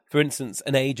 For instance,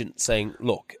 an agent saying,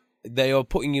 look, they are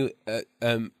putting you at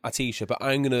Esher, but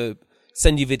I'm going to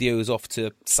send you videos off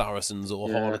to Saracens or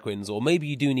Harlequins, or maybe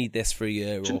you do need this for a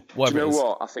year, or whatever. Do you know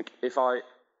what? I think if I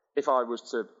was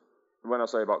to, when I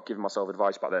say about giving myself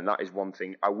advice back then, that is one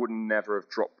thing. I would never have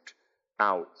dropped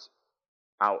out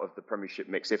of the Premiership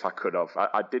mix if I could have.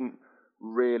 I didn't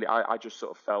really. I just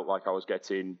sort of felt like I was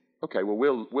getting, okay,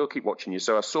 well, we'll keep watching you.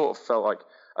 So I sort of felt like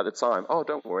at the time, oh,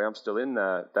 don't worry, I'm still in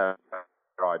their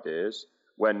ideas.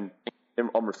 When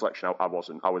on reflection, I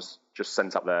wasn't. I was just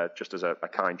sent up there just as a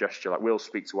kind gesture. Like, we'll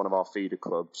speak to one of our feeder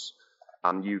clubs,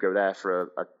 and you go there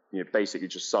for basically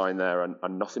just sign there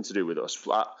and nothing to do with us.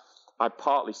 I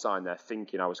partly signed there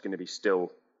thinking I was going to be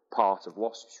still part of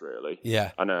Wasps, really.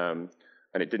 Yeah. And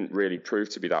it didn't really prove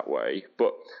to be that way.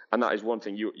 And that is one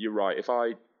thing. You're right. If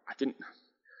I didn't,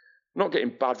 not getting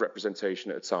bad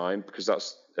representation at the time, because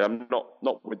I'm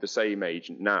not with the same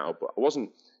agent now, but I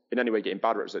wasn't in any way getting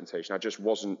bad representation. I just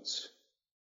wasn't.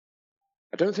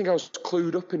 I don't think I was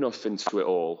clued up enough into it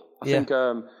all. I think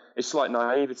it's like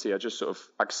naivety. I just sort of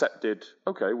accepted,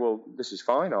 okay, well, this is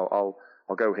fine. I'll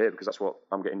go here because that's what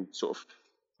I'm getting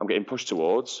pushed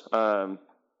towards. And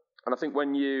I think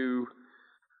when you're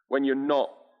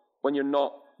not,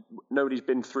 nobody's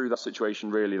been through that situation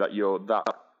really, that you're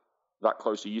that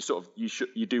close to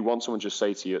you do want someone to just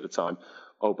say to you at the time,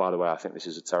 oh, by the way, I think this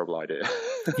is a terrible idea.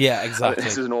 Yeah, exactly.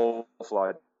 This is an awful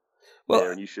idea,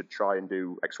 and you should try and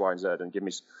do X, Y, and Z and give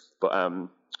me.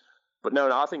 But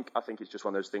no, I think it's just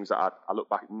one of those things that I look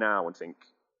back now and think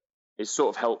it's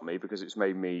sort of helped me because it's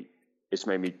made me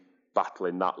battle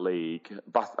in that league.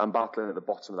 And battling at the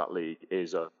bottom of that league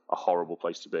is a horrible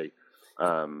place to be.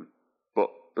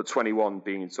 But 21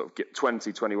 being sort of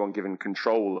 21 given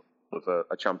control of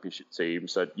a championship team,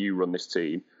 said you run this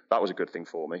team. That was a good thing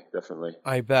for me, definitely.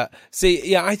 I bet. See,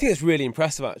 yeah, I think it's really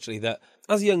impressive actually that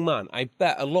as a young man, I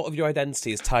bet a lot of your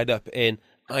identity is tied up in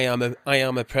I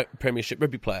am a Premiership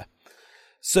rugby player.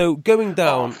 So going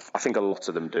down, I think a lot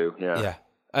of them do. Yeah. Yeah,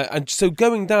 and so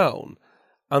going down,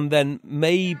 and then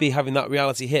maybe having that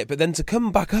reality hit, but then to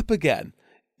come back up again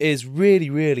is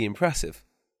really, really impressive.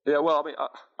 Yeah. Well, I mean, I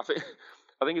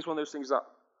think it's one of those things that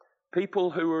people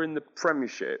who are in the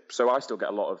Premiership. So I still get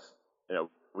a lot of,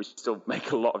 we still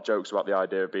make a lot of jokes about the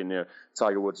idea of being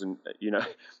Tiger Woods, and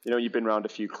you've been around a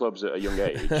few clubs at a young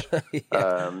age.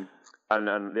 Yeah.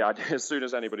 And the idea, as soon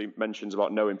as anybody mentions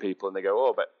about knowing people, and they go,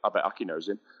 "Oh, I bet Aki knows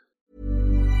him."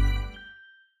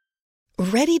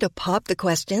 Ready to pop the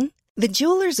question? The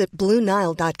jewelers at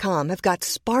BlueNile.com have got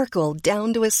sparkle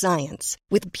down to a science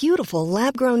with beautiful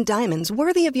lab-grown diamonds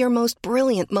worthy of your most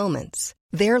brilliant moments.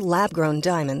 Their lab-grown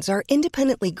diamonds are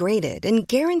independently graded and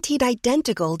guaranteed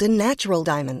identical to natural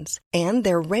diamonds, and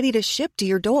they're ready to ship to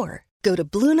your door. Go to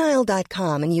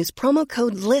BlueNile.com and use promo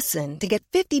code LISTEN to get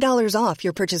 $50 off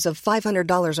your purchase of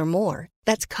 $500 or more.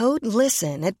 That's code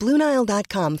LISTEN at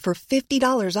BlueNile.com for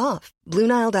 $50 off.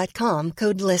 BlueNile.com,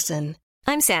 code LISTEN.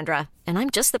 I'm Sandra, and I'm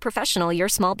just the professional your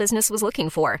small business was looking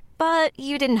for. But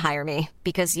you didn't hire me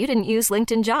because you didn't use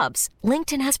LinkedIn Jobs.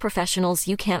 LinkedIn has professionals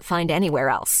you can't find anywhere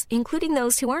else, including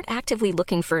those who aren't actively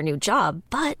looking for a new job,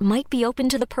 but might be open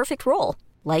to the perfect role,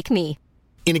 like me.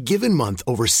 In a given month,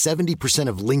 over 70%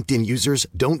 of LinkedIn users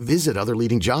don't visit other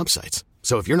leading job sites.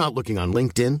 So if you're not looking on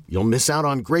LinkedIn, you'll miss out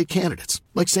on great candidates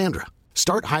like Sandra.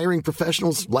 Start hiring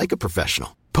professionals like a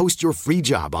professional. Post your free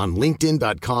job on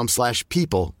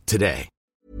linkedin.com/people today.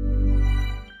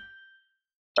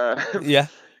 Yeah,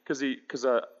 because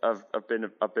I've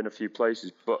been a few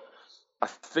places, but I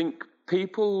think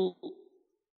people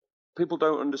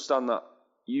don't understand that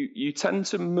you tend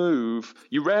to move.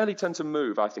 You rarely tend to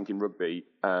move, I think, in rugby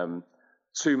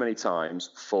too many times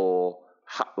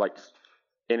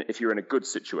if you're in a good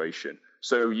situation.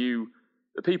 So the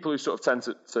people who sort of tend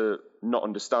to not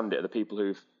understand it are the people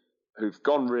who've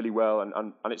gone really well,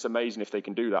 and it's amazing if they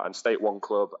can do that and stay at one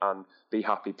club and be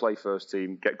happy, play first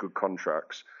team, get good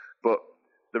contracts. But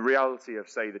the reality of,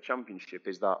 say, the Championship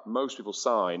is that most people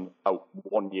sign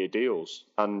 1-year deals,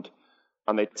 and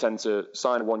they tend to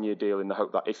sign a 1-year deal in the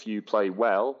hope that if you play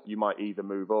well, you might either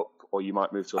move up or you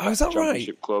might move to a better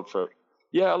Championship club.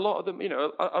 A lot of them,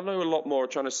 I know a lot more are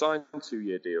trying to sign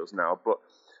 2-year deals now, but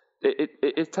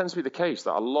it tends to be the case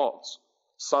that a lot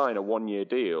sign a 1-year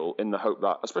deal in the hope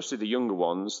that, especially the younger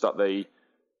ones, that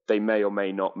they may or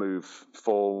may not move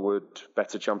forward,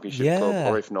 better Championship club,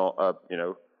 or if not,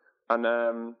 and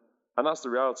that's the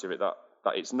reality of it. That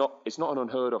it's not an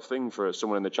unheard of thing for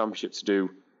someone in the Championship to do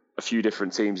a few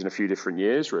different teams in a few different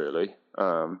years, really.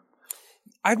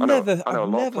 I've never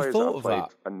thought of that.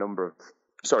 A number of.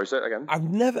 Sorry, say it again.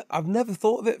 I've never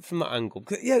thought of it from that angle.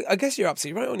 Yeah, I guess you're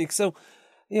absolutely right on you. So,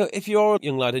 if you're a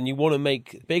young lad and you want to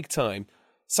make big time,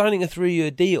 signing a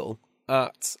 3-year deal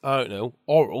at, I don't know,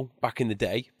 Oral back in the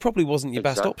day probably wasn't your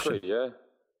best option. Yeah.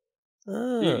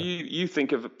 You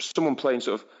think of someone playing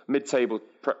sort of mid-table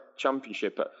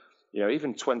Championship at,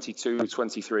 even 22,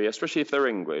 23, especially if they're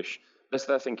English.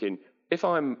 They're thinking, if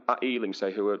I'm at Ealing,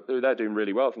 say, who they're doing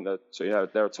really well, I think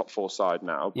they're a top 4 side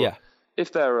now. But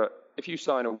if you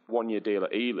sign a 1-year deal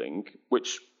at Ealing,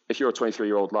 which if you're a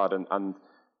 23-year-old lad and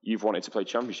you've wanted to play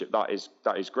Championship, that is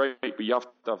great. But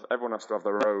everyone has to have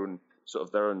their own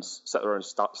set their own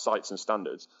sights and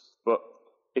standards. But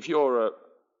if you're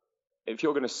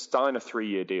going to sign a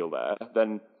 3-year deal there,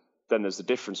 then there's the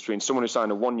difference between someone who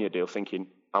signed a 1-year deal thinking,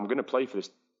 I'm going to play for this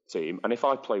team, and if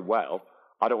I play well,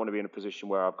 I don't want to be in a position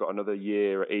where I've got another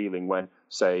year at Ealing when,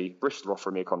 say, Bristol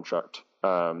offer me a contract.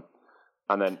 And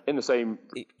then in the same,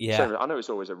 I know it's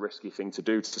always a risky thing to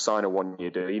do to sign a 1-year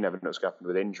deal. You never know what's going to happen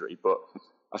with injury, but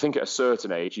I think at a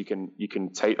certain age you can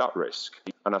take that risk.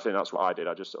 And I think that's what I did.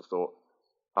 I just sort of thought,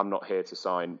 I'm not here to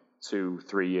sign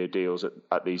 2-3 year deals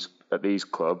at these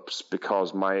clubs,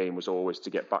 because my aim was always to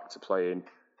get back to playing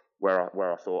where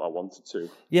I thought I wanted to.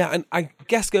 Yeah, and I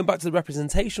guess going back to the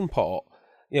representation part,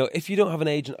 if you don't have an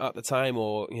agent at the time,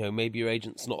 or maybe your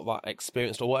agent's not that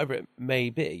experienced, or whatever it may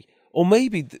be, or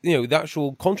maybe the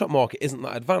actual contract market isn't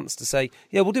that advanced to say,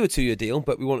 yeah, we'll do a 2-year deal,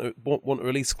 but we want a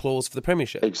release clause for the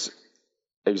Premiership.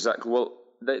 Exactly. Well,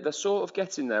 they're sort of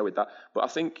getting there with that, but I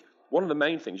think one of the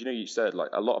main things, you said like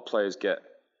a lot of players get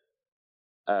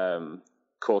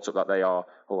caught up that they are,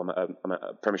 I'm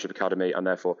a Premiership academy, and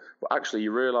therefore, but actually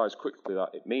you realise quickly that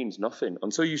it means nothing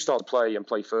until you start to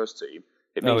play first team.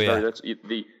 It means very little.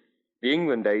 The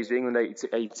England days, the England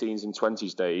 18s and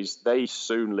 20s days, they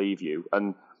soon leave you,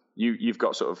 and you've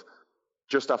got sort of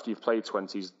just after you've played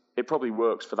 20s, it probably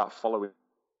works for that following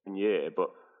year,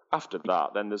 but after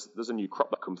that, then there's a new crop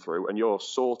that come through, and you're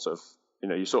sort of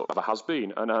a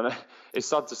has-been. And it's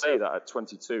sad to say that at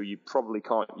 22, you probably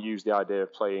can't use the idea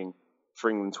of playing for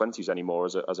England 20s anymore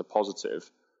as a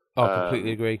positive. I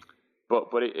completely agree. But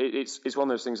it's one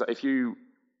of those things that if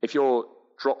you're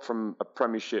dropped from a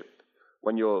Premiership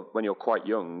when you're quite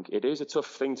young, it is a tough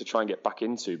thing to try and get back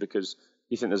into, because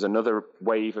you think there's another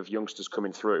wave of youngsters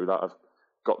coming through that have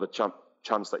got the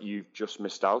chance that you've just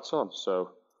missed out on.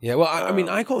 So yeah, well, I mean,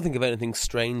 I can't think of anything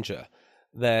stranger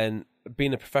than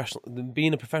being a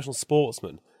professional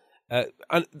sportsman.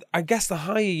 And I guess the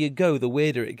higher you go, the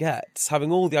weirder it gets.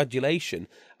 Having all the adulation,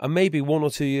 and maybe 1 or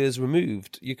 2 years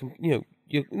removed,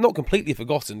 you're not completely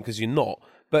forgotten, because you're not,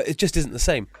 but it just isn't the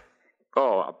same.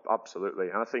 Oh, absolutely.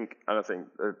 And I think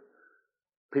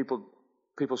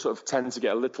people sort of tend to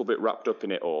get a little bit wrapped up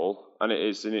in it all, and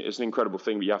it's an incredible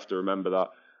thing. But you have to remember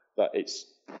that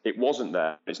it wasn't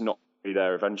there. It's not be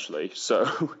there eventually. So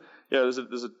yeah,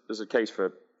 there's a case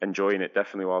for enjoying it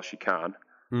definitely whilst you can.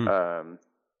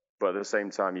 But at the same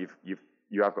time, you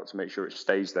have got to make sure it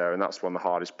stays there, and that's one of the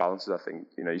hardest balances. I think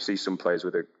you see some players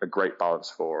with a great balance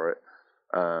for it,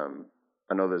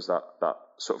 and others that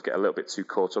sort of get a little bit too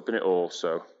caught up in it all.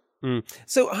 So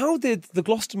how did the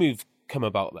Gloucester move come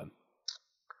about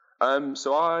then?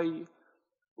 So I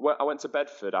went to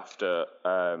Bedford after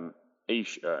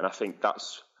Esher, and I think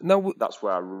that's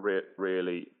where I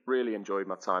really enjoyed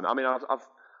my time. I mean, I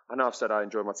know I've said I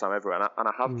enjoyed my time everywhere, and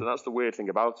I have. And that's the weird thing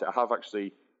about it. I have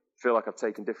actually feel like I've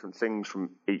taken different things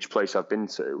from each place I've been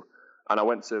to. And I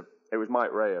went to, it was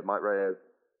Mike Rea. Mike Rea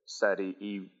said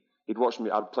he'd watched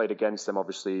me. I'd played against them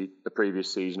obviously the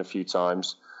previous season a few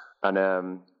times,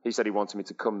 and he said he wanted me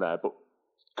to come there, but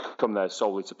come there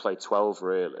solely to play 12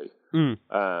 really.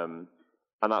 And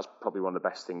that's probably one of the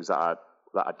best things that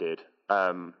I did.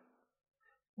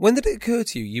 When did it occur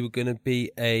to you were going to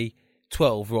be a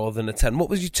 12 rather than a 10? What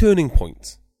was your turning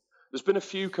point? There's been a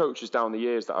few coaches down the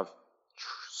years that have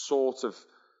sort of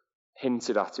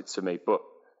hinted at it to me, but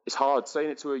it's hard saying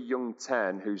it to a young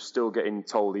 10 who's still getting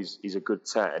told he's a good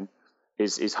 10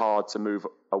 is hard to move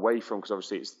away from, because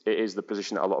obviously it is the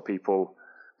position that a lot of people.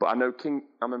 But I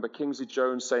remember Kingsley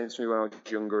Jones saying to me when I was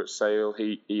younger at Sale,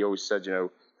 he always said,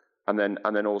 and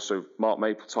then also Mark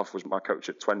Mapletoft was my coach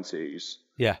at 20s.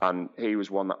 Yeah. And he was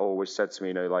one that always said to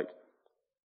me, like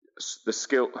the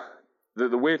skill.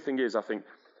 The weird thing is, I think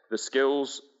the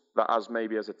skills that as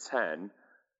a 10,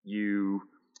 you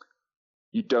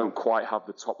don't quite have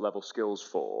the top level skills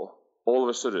for. All of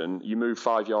a sudden, you move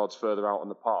 5 yards further out on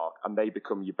the park, and they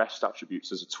become your best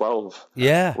attributes as a 12.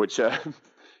 Yeah. Which, the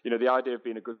idea of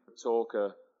being a good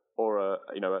talker, or a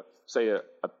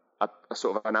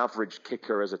sort of an average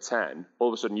kicker as a 10, all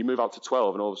of a sudden you move out to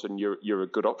 12, and all of a sudden you're a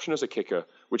good option as a kicker,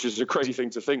 which is a crazy thing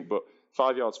to think. But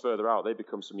 5 yards further out, they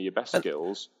become some of your best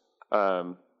skills.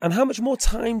 And how much more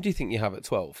time do you think you have at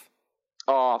 12?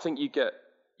 Oh, I think you get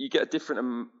a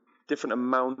different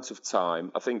amount of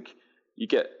time. I think you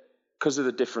get, because of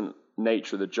the different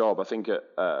nature of the job, I think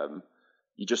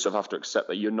you just sort of have to accept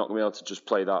that you're not going to be able to just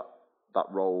play that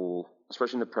role,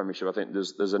 especially in the Premiership. I think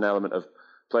there's an element of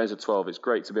playing as a 12. It's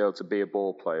great to be able to be a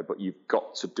ball player, but you've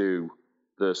got to do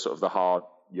the sort of the hard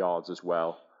yards as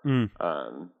well. And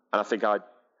I think I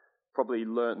probably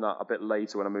learnt that a bit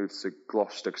later when I moved to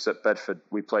Gloucester, because at Bedford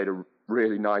we played a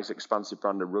really nice, expansive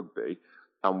brand of rugby,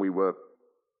 and we were,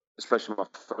 especially my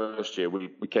first year, we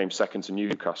came second to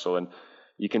Newcastle, and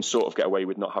you can sort of get away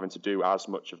with not having to do as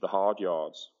much of the hard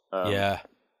yards.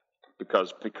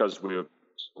 Because we were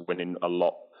winning a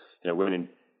lot, winning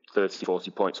 30,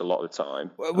 40 points a lot of the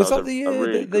time. Was that the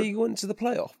year that you went to the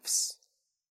playoffs?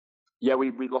 Yeah,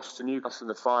 we lost to Newcastle in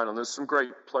the final. There's some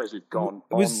great players who've gone on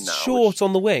now. Was Short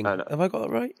on the wing? Have I got that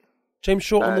right? James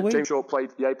Short on the wing? James Short played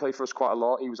for us quite a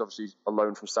lot. He was obviously a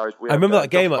loan from Sarries. I remember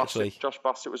that game, actually. Josh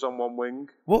Bassett was on one wing.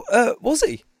 What, was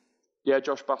he? Yeah,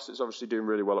 Josh Bassett's obviously doing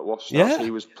really well at Worcester. Yeah.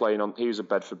 He was a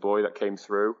Bedford boy that came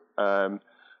through. I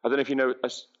don't know if you know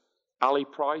Ali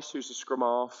Price, who's the scrum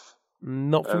half.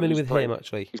 Not familiar with him,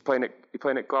 actually. He's playing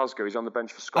at Glasgow. He's on the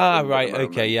bench for Scotland. Right,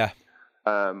 okay, yeah.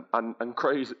 And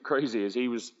crazy is he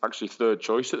was actually third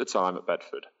choice at the time at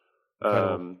Bedford,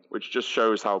 which just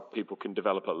shows how people can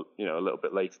develop a little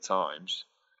bit later times.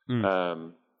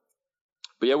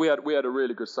 But yeah, we had a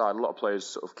really good side. A lot of players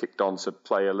sort of kicked on to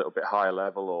play a little bit higher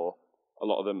level, or a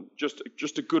lot of them just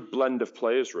a good blend of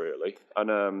players really.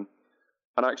 And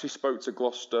I actually spoke to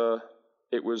Gloucester.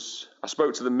 I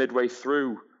spoke to them midway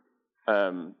through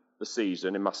the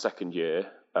season in my second year.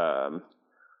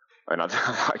 And I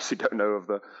actually don't know of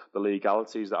the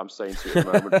legalities that I'm saying to you at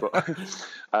the moment, but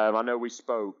I know we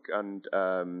spoke, and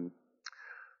to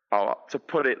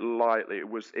put it lightly, it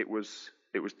was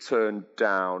turned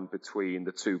down between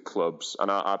the two clubs, and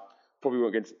I probably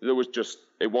won't get into,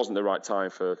 it wasn't the right time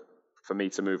for me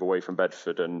to move away from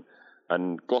Bedford, and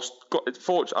Gloucester.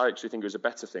 Fortunately, I actually think it was a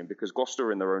better thing because Gloucester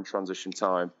were in their own transition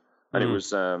time, and it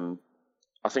was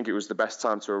I think it was the best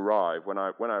time to arrive. When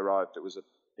I arrived, it was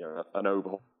an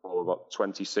overhaul of about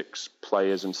 26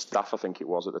 players and staff, I think it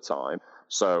was at the time.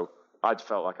 So I'd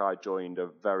felt like I joined a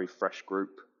very fresh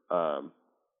group.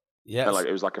 Yes. And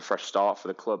it was like a fresh start for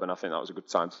the club, and I think that was a good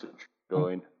time to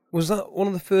join. Was that one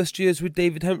of the first years with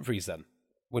David Humphreys then?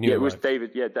 When you it was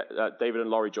David. Yeah, David and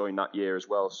Laurie joined that year as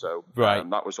well. So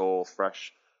that was all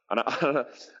fresh, and I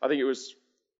think it was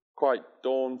quite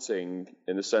daunting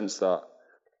in the sense that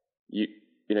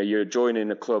you're joining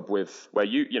a club where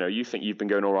you think you've been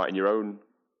going all right in your own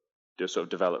sort of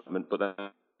development, but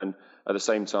then at the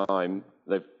same time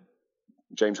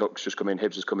James Hook's just come in,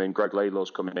 Hibbs has come in, Greg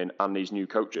Laidlaw's coming in, and these new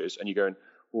coaches, and you're going,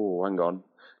 oh, hang on.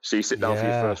 So you sit down for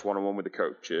your first one-on-one with the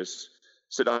coaches,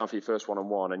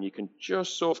 and you can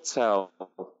just sort of tell,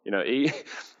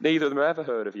 neither of them have ever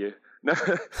heard of you. No,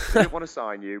 they don't want to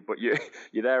sign you, but you're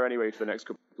there anyway for the next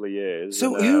couple of years.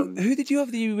 So who did you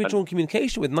have the original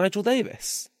communication with? Nigel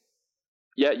Davis?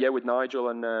 Yeah, with Nigel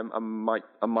and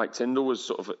Mike Tyndall was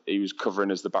he was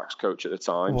covering as the backs coach at the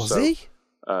time. Was he?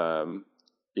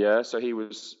 Yeah, so he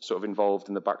was sort of involved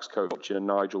in the backs coaching, and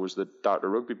Nigel was the director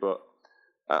of rugby. But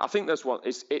I think there's one.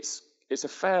 It's a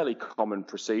fairly common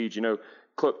procedure.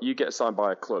 Club, you get signed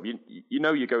by a club.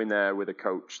 You're going there with a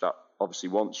coach that obviously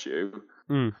wants you,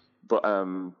 but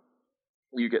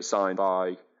you get signed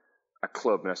by a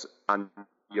club, and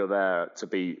you're there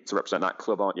to represent that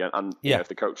club, aren't you? And if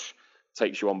the coach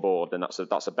takes you on board, then that's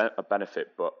a benefit.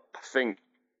 But I think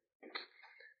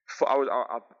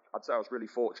I'd say I was really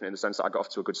fortunate in the sense that I got off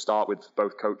to a good start with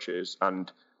both coaches,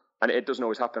 and it doesn't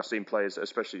always happen. I've seen players,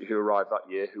 especially who arrived that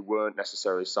year, who weren't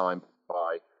necessarily signed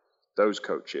by those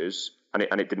coaches, and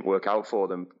it didn't work out for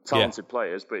them. Talented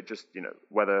players, but it just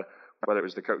whether it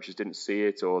was the coaches didn't see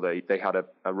it or they had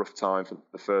a rough time for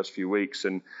the first few weeks,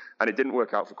 and it didn't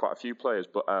work out for quite a few players.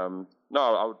 But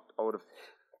no,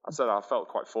 I said I felt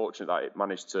quite fortunate that it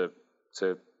managed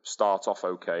to start off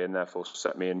okay and therefore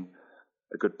set me in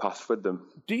a good path with them.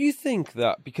 Do you think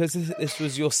that because this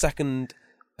was your second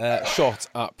shot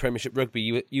at Premiership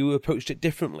rugby, you approached it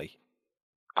differently?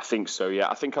 I think so. Yeah,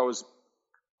 I think I was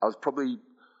probably,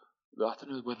 I don't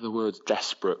know whether the word's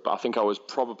desperate, but I think I was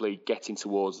probably getting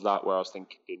towards that where I was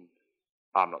thinking,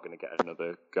 I'm not going to get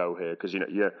another go here because you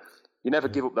never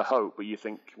give up the hope, but you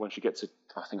think once you get to,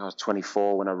 I think I was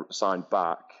 24 when I signed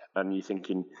back, and you're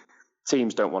thinking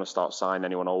teams don't want to start signing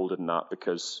anyone older than that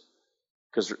because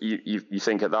you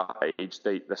think at that age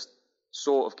they're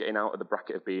sort of getting out of the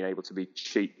bracket of being able to be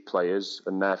cheap players,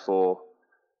 and therefore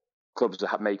clubs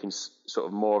are making sort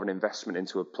of more of an investment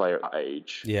into a player at that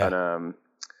age. Yeah.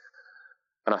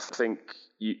 And I think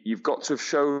you've got to have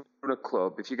shown a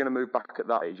club, if you're going to move back at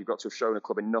that age, you've got to have shown a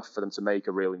club enough for them to make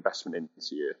a real investment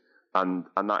into you. And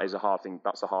that is a hard thing.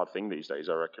 That's a hard thing these days,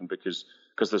 I reckon, because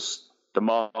the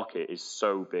market is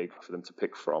so big for them to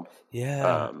pick from.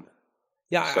 Yeah.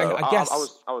 So I guess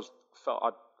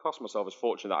I class myself as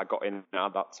fortunate that I got in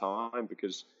at that time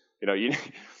because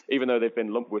even though they've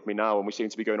been lumped with me now and we seem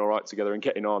to be going all right together and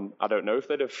getting on, I don't know if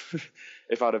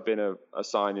if I'd have been a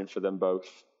signing for them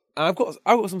both. I've got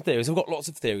some theories. I've got lots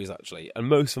of theories actually, and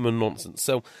most of them are nonsense.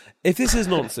 So if this is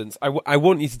nonsense, I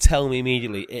want you to tell me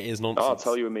immediately it is nonsense. I'll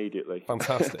tell you immediately.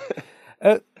 Fantastic.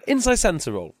 Inside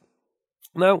centre role.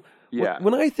 Now,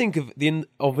 when I think of an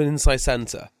inside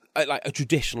centre, like a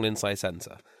traditional inside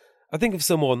centre, I think of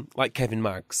someone like Kevin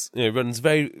Maggs. Runs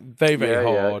very, very, very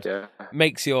hard,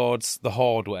 makes yards the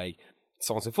hard way,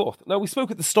 so on and so forth. Now, we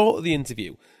spoke at the start of the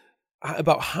interview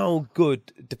about how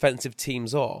good defensive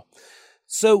teams are.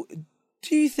 So,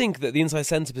 do you think that the inside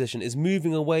centre position is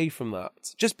moving away from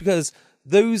that? Just because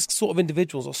those sort of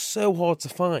individuals are so hard to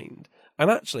find. And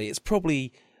actually, it's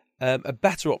probably a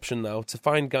better option now to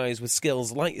find guys with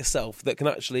skills like yourself that can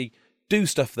actually do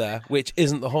stuff there, which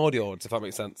isn't the hard yards, if that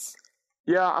makes sense.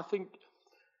 Yeah, I think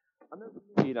I know what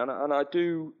you mean, and I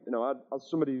do. As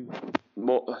somebody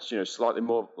more, slightly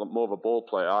more of a ball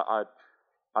player,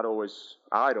 I'd always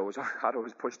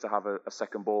push to have a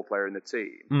second ball player in the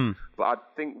team. But I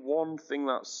think one thing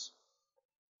that's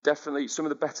definitely, some of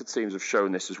the better teams have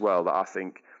shown this as well, that I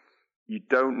think you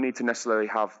don't need to necessarily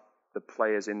have the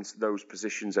players in those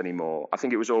positions anymore. I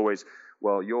think it was always,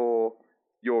 well,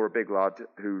 you're a big lad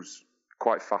who's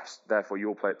quite fast, therefore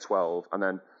you'll play at 12, and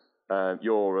then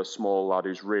you're a small lad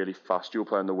who's really fast, you'll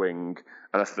play on the wing,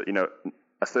 and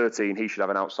a 13, he should have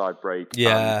an outside break.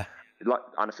 Yeah.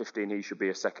 And a 15, he should be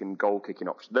a second goal kicking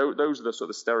option. Those are the sort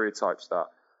of stereotypes that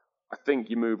I think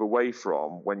you move away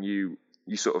from when you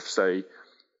sort of say,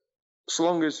 so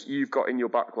long as you've got in your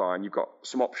back line, you've got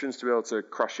some options to be able to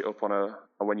crash it up on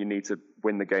when you need to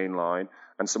win the gain line,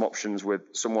 and some options with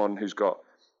someone who's got,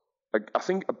 I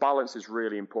think a balance is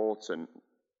really important.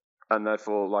 And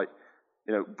therefore,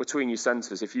 between your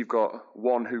centres, if you've got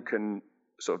one who can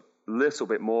sort of little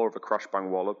bit more of a crash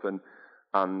bang wallop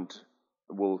and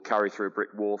will carry through a brick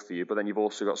wall for you, but then you've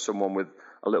also got someone with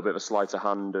a little bit of a sleight of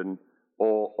hand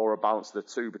or a balance of the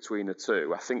two between the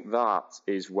two. I think that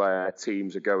is where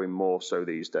teams are going more so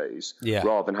these days,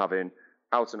 rather than having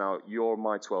out and out, you're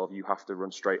my 12, you have to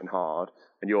run straight and hard,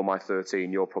 and you're my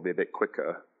 13, you're probably a bit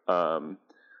quicker.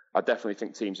 I definitely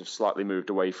think teams have slightly moved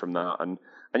away from that, and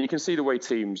you can see the way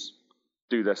teams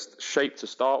do this shape to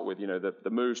start with, the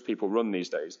moves people run these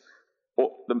days.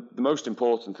 But the most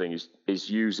important thing is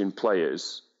using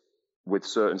players with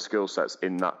certain skill sets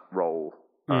in that role.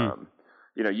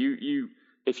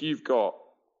 If you've got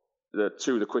the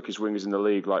two of the quickest wingers in the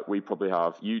league, like we probably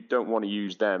have, you don't want to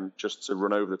use them just to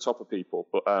run over the top of people.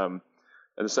 But at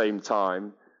the same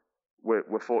time,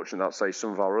 we're fortunate that, say,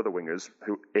 some of our other wingers,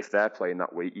 who, if they're playing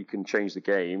that week, you can change the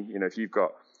game. If you've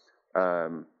got a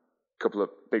couple of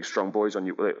big, strong boys on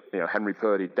you, Henry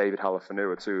Purdy, David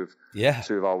Halafanu are two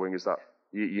of our wingers that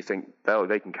you think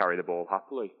they can carry the ball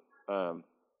happily. And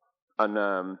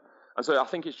so I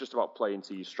think it's just about playing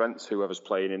to your strengths, whoever's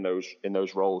playing in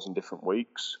those roles in different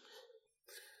weeks.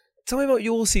 Tell me about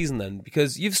your season then,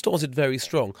 because you've started very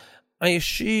strong. I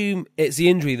assume it's the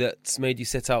injury that's made you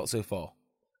sit out so far.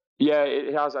 Yeah,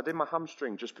 it has. I did my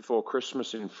hamstring just before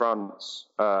Christmas in France,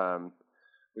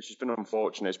 which has been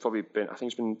unfortunate. It's probably been, I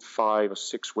think it's been 5 or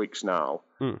 6 weeks now,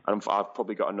 and I've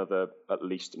probably got at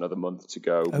least another month to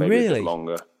go, maybe a bit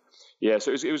longer. Yeah,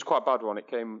 so it was quite a bad one. It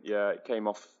came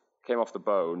off the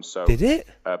bone. So did it?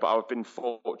 But I've been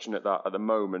fortunate that at the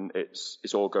moment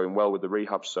it's all going well with the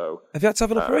rehab. So have you had to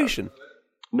have an operation?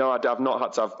 No, I've not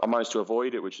had to have. I managed to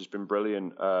avoid it, which has been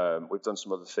brilliant. We've done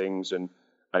some other things, and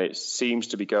it seems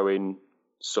to be going,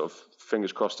 sort of,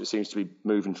 fingers crossed, it seems to be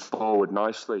moving forward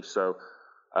nicely. So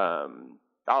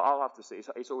I'll have to see.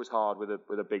 It's always hard with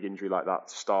a big injury like that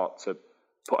to start to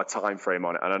put a time frame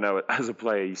on it. And I know as a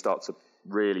player you start to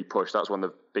really push. That's one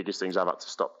of the biggest things I've had to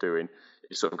stop doing.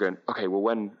 Is sort of going, okay, well,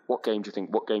 what game do you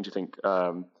think? But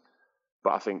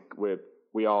I think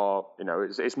we are,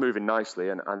 it's moving nicely,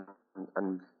 and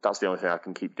that's the only thing I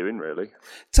can keep doing, really.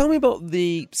 Tell me about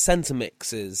the centre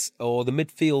mixes or the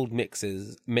midfield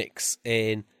mix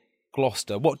in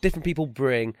Gloucester. What different people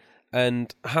bring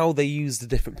and how they use the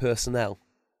different personnel.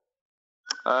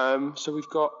 So we've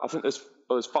got, I think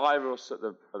there's 5 of us at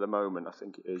the moment. I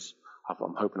think it is.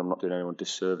 I'm hoping I'm not doing anyone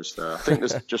disservice there. I think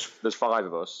there's 5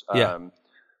 of us.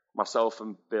 Myself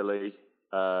and Billy,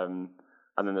 and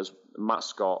then there's Matt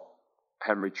Scott,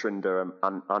 Henry Trinder,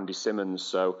 and Andy Simmons.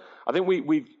 So I think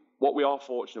what we are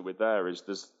fortunate with there is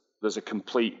there's a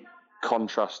complete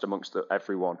contrast amongst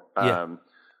everyone. And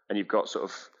you've got sort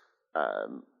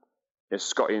of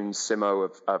Scotty and Simo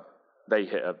they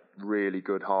hit a really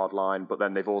good hard line, but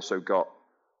then they've got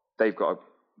a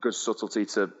good subtlety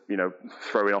to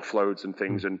throw in offloads and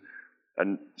things,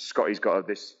 and Scotty's got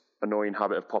this annoying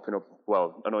habit of popping up.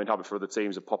 Well, annoying habit for other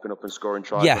teams of popping up and scoring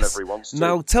tries whenever he wants to.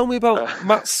 Now, tell me about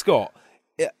Matt Scott.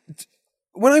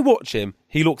 When I watch him,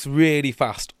 he looks really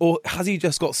fast, or has he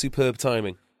just got superb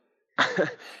timing?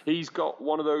 He's got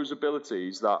one of those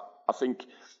abilities that I think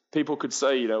people could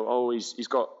say, he's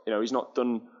got, he's not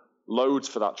done loads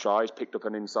for that try. He's picked up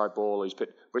an inside ball. But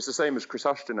it's the same as Chris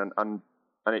Ashton, and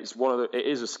it's it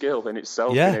is a skill in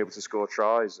itself being able to score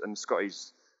tries. And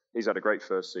Scotty's had a great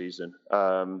first season.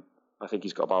 I think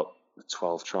he's got about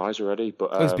 12 tries already.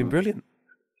 But he's been brilliant.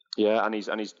 Yeah, and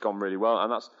he's gone really well,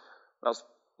 and that's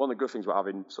one of the good things about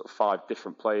having sort of 5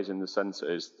 different players in the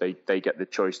centre is they get the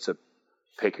choice to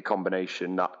pick a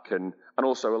combination that can, and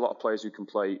also a lot of players who can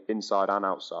play inside and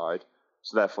outside.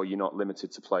 So therefore, you're not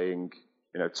limited to playing,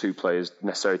 two players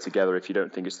necessarily together if you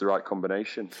don't think it's the right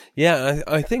combination. Yeah,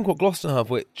 I think what Gloucester have,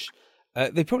 which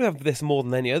they probably have this more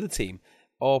than any other team,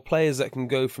 are players that can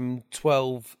go from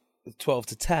 12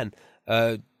 to 10.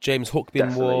 James Hook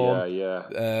being one.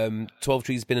 Yeah. 12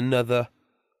 Trees been another.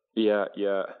 Yeah.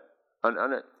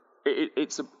 And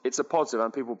it's a positive,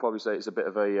 and people probably say it's a bit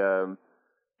of a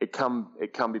it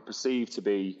can be perceived to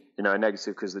be a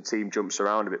negative because the team jumps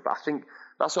around a bit, but I think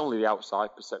that's only the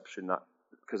outside perception, that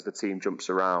because the team jumps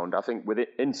around. I think with it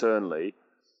internally,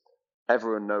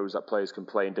 everyone knows that players can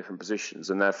play in different positions,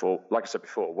 and therefore, like I said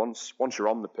before, once you're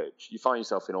on the pitch, you find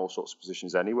yourself in all sorts of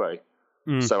positions anyway.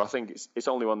 So I think it's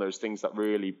only one of those things that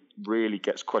really, really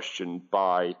gets questioned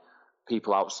by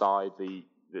people outside the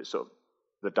sort of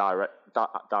the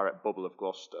direct bubble of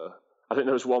Gloucester. I think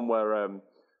there was one where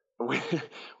we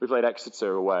played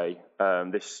Exeter away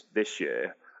this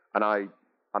year, and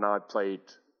I played,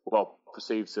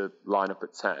 perceived to line up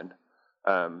at 10,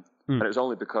 and it was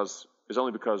only because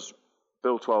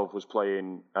Bill 12 was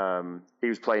playing. He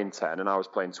was playing 10, and I was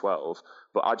playing 12.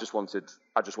 But I just wanted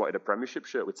a Premiership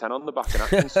shirt with 10 on the back and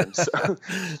Atkinson.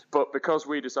 But because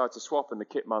we decided to swap, and the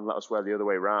kit man let us wear the other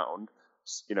way round,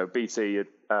 BT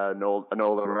and all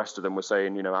the rest of them were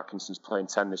saying, Atkinson's playing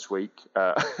 10 this week.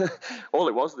 All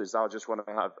it was is I just want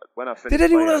to have, when I finished. Did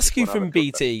anyone playing, ask you from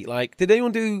BT? Like, did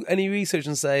anyone do any research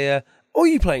and say, "Are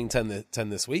you playing 10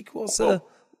 this week? What's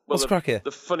crack here?"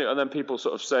 The funny, and then people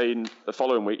sort of saying the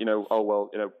following week,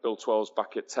 Bill 12's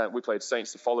back at 10. We played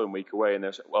Saints the following week away, and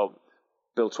they said, well,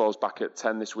 Bill 12's back at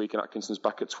 10 this week, and Atkinson's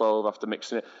back at 12 after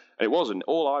mixing it. And it wasn't.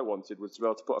 All I wanted was to be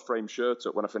able to put a framed shirt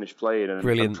up when I finised playing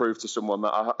and prove to someone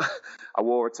that I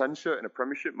wore a 10 shirt in a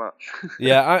Premiership match.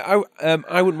 Yeah,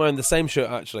 I wouldn't mind the same shirt,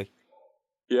 actually.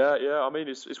 Yeah. I mean,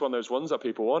 it's one of those ones that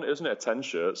people want, isn't it? A 10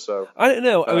 shirt. So I don't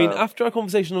know. I mean, after our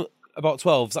conversation about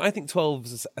 12s, I think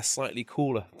 12s are slightly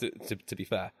cooler, to be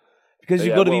fair. Because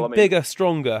you've got to be bigger,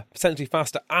 stronger, potentially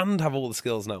faster, and have all the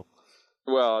skills now.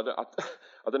 Well,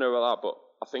 I don't know about that, but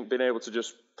I think being able to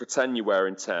just pretend you're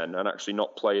wearing 10 and actually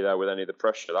not play there with any of the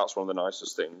pressure, that's one of the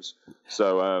nicest things.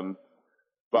 So,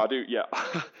 but I do, yeah,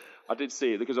 I did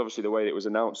see it, because obviously the way it was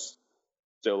announced,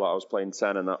 still that I was playing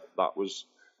 10, and that was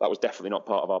definitely not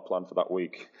part of our plan for that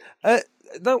week.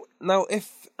 Now,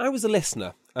 if I was a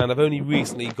listener and I've only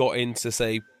recently got into,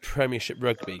 say, Premiership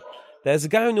rugby, there's a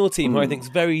guy on your team who I think is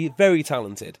very, very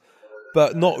talented,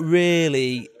 but not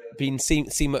really been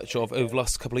seen much of over the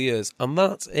last couple of years, and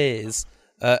that is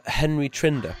Henry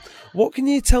Trinder. What can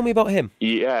you tell me about him?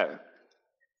 Yeah,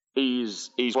 he's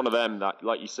one of them that,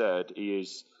 like you said,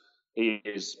 he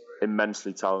is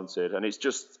immensely talented, and it's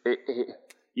just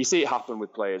you see it happen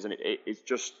with players, and it's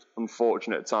just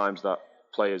unfortunate at times that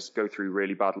players go through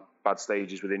really bad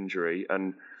stages with injury,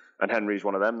 and Henry's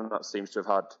one of them, and that seems to have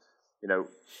had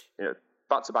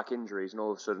back-to-back injuries, and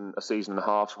all of a sudden a season and a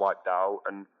half's wiped out,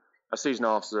 and a season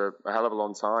and a half's a hell of a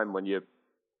long time when you're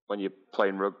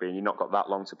playing rugby and you've not got that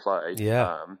long to play.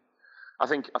 Yeah. I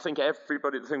think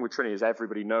everybody. The thing with Trini is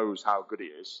everybody knows how good he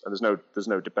is, and there's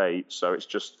no debate. So it's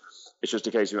just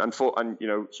a case of and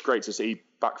it's great to see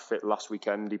back fit last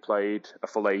weekend. He played a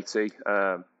full 80.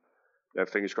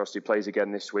 Fingers crossed he plays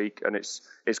again this week, and it's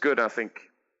good. I think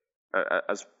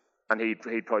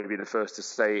he'd probably be the first to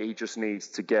say he just needs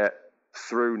to get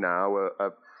through now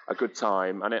a good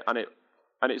time, and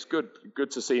it's good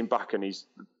to see him back. And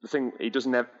he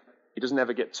doesn't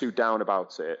ever get too down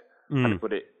about it.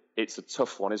 But it's a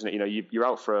tough one, isn't it? You're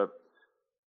out for a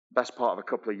best part of a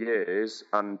couple of years,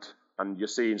 and you're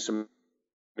seeing some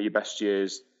of your best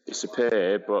years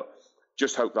disappear. But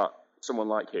just hope that someone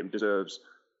like him deserves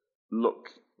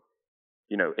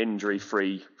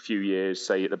injury-free few years,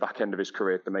 say at the back end of his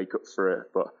career, to make up for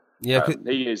it. But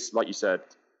he is, like you said,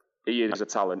 he is a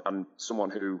talent and someone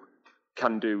who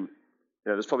can do.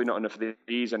 There's probably not enough of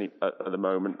these at the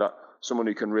moment, that someone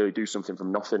who can really do something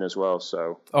from nothing as well.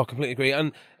 So, completely agree.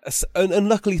 And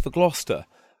luckily for Gloucester,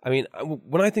 I mean,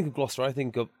 when I think of Gloucester, I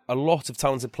think of a lot of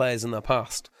talented players in their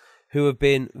past who have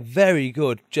been very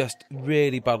good, just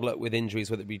really bad luck with injuries,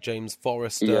 whether it be James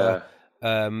Forrester,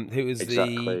 who was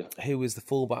the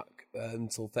fullback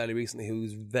until fairly recently, who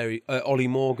was very Ollie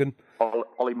Morgan.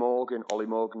 Ollie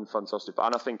Morgan, fantastic.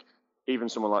 And I think even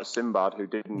someone like Sinbad, who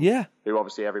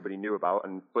obviously everybody knew about,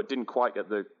 but didn't quite get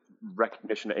the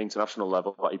recognition at international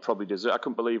level that he probably deserved. I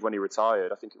couldn't believe when he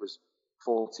retired. I think it was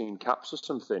 14 caps or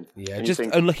something. Yeah, and just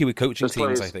unlucky with coaching teams,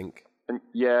 players, I think. And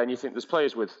you think there's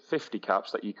players with 50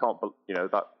 caps that you can't,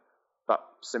 that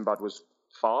Sinbad was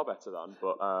far better than.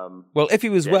 But well, if he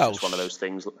was Welsh, it's one of those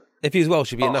things. If he was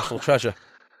Welsh, he'd be a national treasure.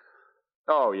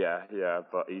 Oh yeah,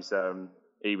 but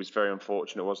he was very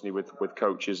unfortunate, wasn't he, with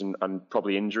coaches and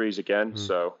probably injuries again.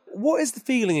 So what is the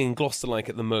feeling in Gloucester like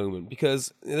at the moment?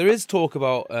 Because there is talk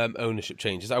about ownership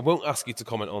changes. I won't ask you to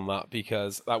comment on that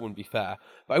because that wouldn't be fair.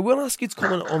 But I will ask you to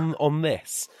comment on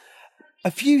this. A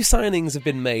few signings have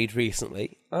been made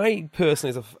recently. I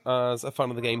personally, as a fan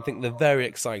of the game, think they're very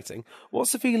exciting.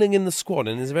 What's the feeling in the squad,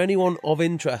 and is there anyone of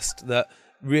interest that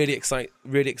really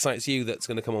excites you that's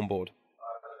going to come on board?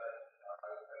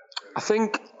 I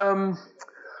think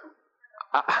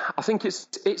it's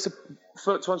to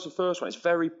answer the first one.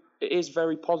 It is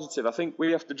very positive. I think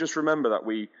we have to just remember that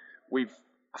we're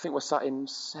sat in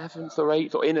 7th or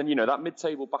 8th or in that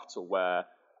mid-table battle where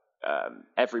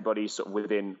everybody's sort of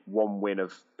within one win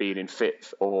of being in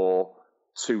 5th or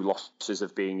 2 losses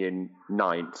of being in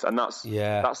 9th, and that's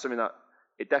something that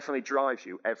it definitely drives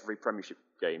you every Premiership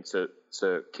game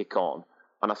to kick on.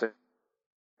 And I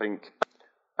think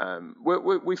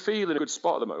we feel in a good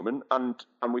spot at the moment, and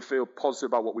we feel positive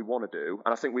about what we want to do.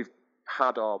 And I think we've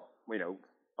had our,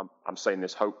 I'm saying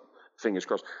this, hope, fingers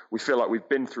crossed. We feel like we've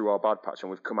been through our bad patch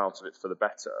and we've come out of it for the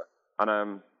better.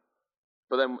 And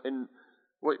but then in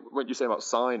what you say about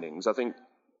signings, I think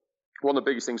one of the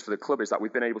biggest things for the club is that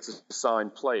we've been able to sign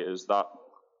players that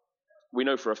we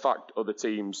know for a fact other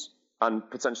teams and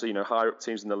potentially higher up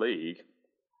teams in the league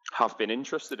have been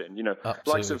interested in.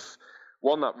 Likes of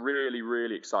one that really,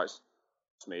 really excites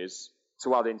me is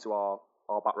to add into our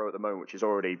back row at the moment, which is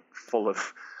already full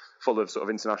of sort of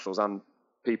internationals and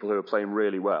people who are playing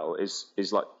really well. Is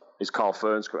Carl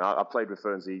Ferns. I played with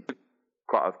Fernsey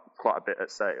quite a bit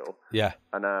at Sale. Yeah,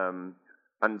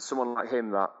 and someone like him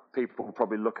that people will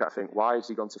probably look at and think, why has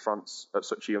he gone to France at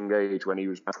such a young age when he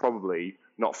was probably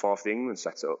not far off the England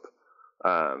setup?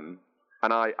 And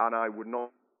I would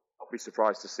not be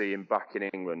surprised to see him back in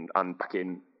England and back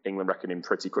in England reckoning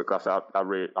pretty quickly. I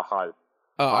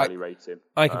highly rate him.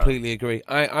 I completely agree.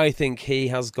 I think he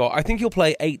has got. I think he'll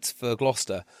play 8 for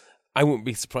Gloucester. I wouldn't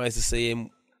be surprised to see him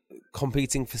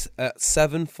competing for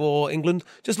 7 for England.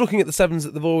 Just looking at the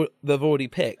 7s that they've already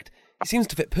picked, he seems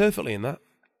to fit perfectly in that.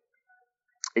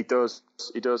 He does,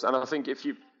 and I think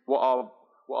what our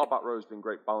back row has been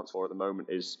great balance for at the moment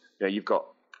is you've got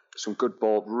some good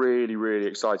ball, really, really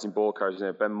exciting ball carriers.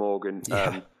 Ben Morgan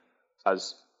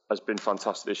has been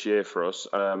fantastic this year for us,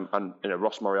 and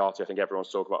Ross Moriarty, I think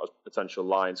everyone's talking about as a potential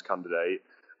Lions candidate,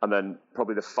 and then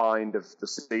probably the find of the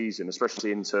season,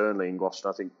 especially internally in Gloucester,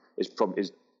 I think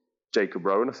is Jacob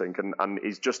Rowan, I think, and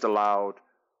he's just allowed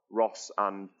Ross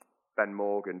and Ben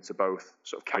Morgan to both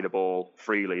sort of carry the ball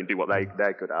freely and do what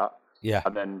they're good at. Yeah,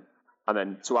 and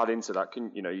then to add into that,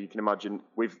 you can imagine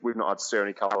we've not had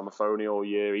Sione Kalamafoni all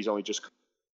year. He's only just come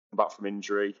back from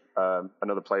injury.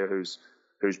 Another player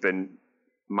who's been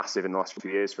massive in the last few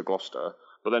years for Gloucester.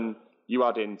 But then you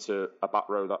add into a back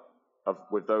row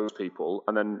with those people,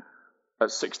 and then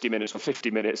at 60 minutes or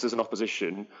 50 minutes as an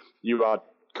opposition, you add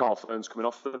Carl Ferns coming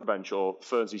off the bench, or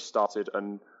Fernsey started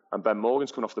and Ben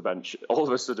Morgan's coming off the bench. All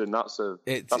of a sudden,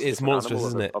 it's monstrous,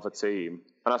 isn't it? Of a team,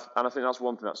 and I think that's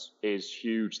one thing is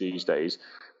huge these days,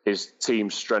 is team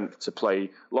strength to play.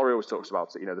 Laurie always talks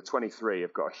about it. The 23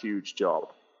 have got a huge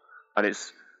job, and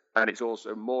it's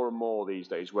also more and more these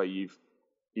days where you've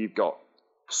got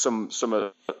some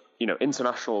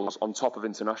internationals on top of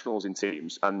internationals in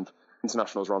teams, and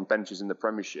internationals are on benches in the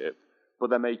Premiership, but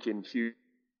they're making huge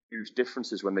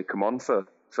differences when they come on for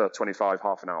 25,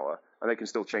 half an hour, and they can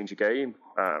still change a game.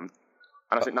 And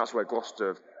I think that's where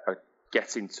Gloucester are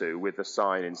getting to with the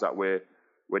signings, that we're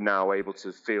now able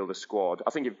to feel the squad.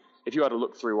 I think if you had a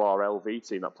look through our LV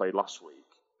team that played last week,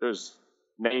 there's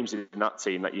names in that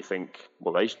team that you think,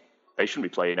 well, they shouldn't be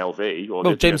playing LV.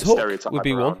 Or James Hook would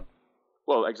be one.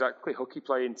 Well, exactly. Hooky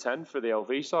playing 10 for the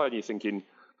LV side, and you're thinking,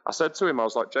 I said to him, I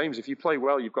was like, James, if you play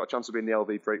well, you've got a chance of being the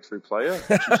LV breakthrough player.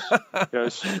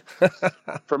 Which is,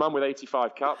 for a man with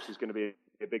 85 caps, is going to be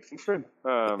a big thing for him.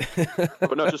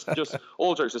 But no, just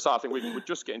all jokes aside, I think we're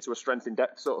just getting to a strength in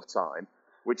depth sort of time,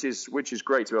 which is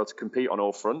great to be able to compete on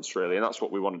all fronts, really, and that's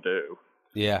what we want to do.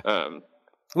 Yeah.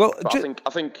 I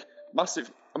think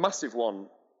a massive one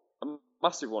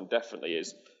definitely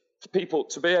is for people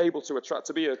to be able to attract,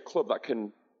 to be a club that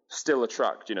can still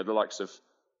attract, the likes of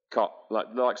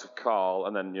Carl,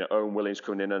 and then Owen Williams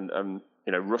coming in, and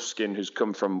Ruskin, who's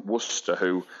come from Worcester,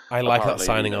 who I like that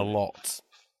signing a lot.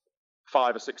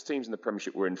 5 or 6 teams in the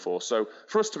Premiership we're in for. So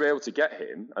for us to be able to get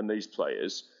him and these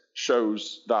players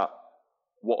shows that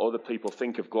what other people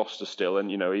think of Gloucester still, and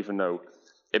even though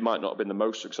it might not have been the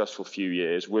most successful few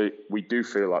years, we do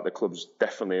feel like the club's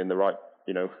definitely in the right,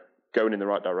 going in the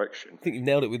right direction. I think you've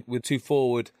nailed it with 2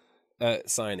 forward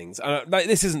signings.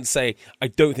 This isn't to say I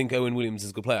don't think Owen Williams is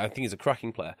a good player. I think he's a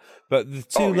cracking player. But the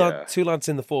two lads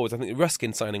in the forwards, I think the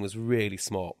Ruskin signing was really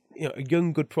smart. A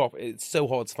young, good prop. It's so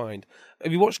hard to find.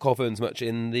 Have you watched Carl Ferns much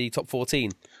in the top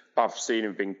 14? I've seen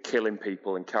him been killing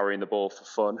people and carrying the ball for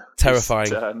fun.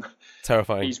 Terrifying.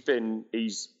 Terrifying.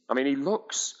 He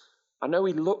looks... I know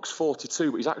he looks 42,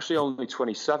 but he's actually only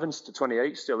 27 to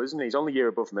 28 still, isn't he? He's only a year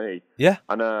above me. Yeah.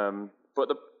 And but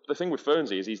the thing with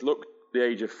Fernsey is he's looked the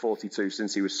age of 42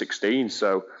 since he was 16.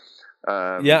 So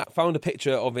found a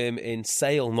picture of him in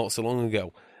Sale not so long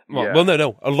ago. Well,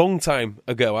 no, a long time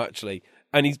ago actually.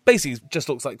 And he basically just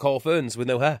looks like Carl Ferns with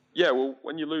no hair. Yeah, well,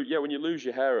 when you lose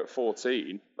your hair at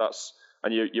 14,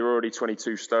 and you're already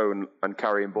 22 stone and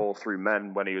carrying ball through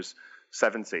men when he was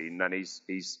 17, then he's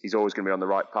always going to be on the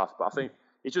right path. But I think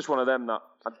he's just one of them that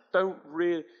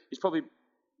he's probably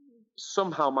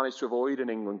somehow managed to avoid an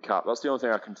England cap. That's the only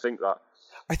thing I can think that.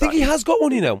 I think he has got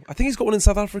one, I think he's got one in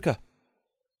South Africa.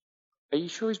 Are you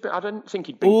sure he's been? I didn't think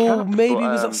he'd been capped. Maybe he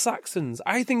was at Saxons.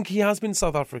 I think he has been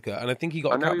South Africa, and I think he got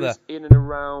a cap there. I know he was in and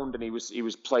around, and he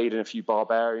was played in a few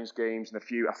Barbarians games and a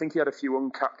few. I think he had a few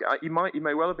uncapped. He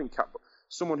may well have been capped, but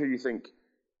someone who you think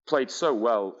played so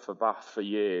well for Bath for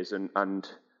years, and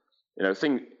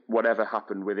think whatever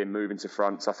happened with him moving to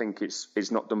France, I think it's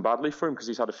not done badly for him because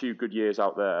he's had a few good years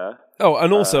out there. Oh,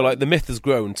 and also the myth has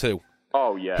grown too.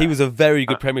 Oh yeah, he was a very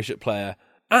good Premiership player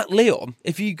at Lyon.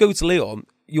 If you go to Lyon,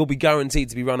 you'll be guaranteed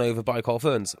to be run over by Carl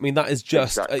Ferns. I mean, that is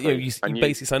just you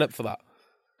basically sign up for that.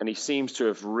 And he seems to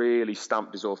have really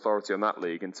stamped his authority on that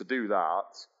league, and to do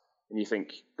that, and you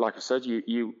think, like I said,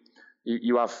 you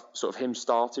have sort of him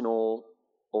starting or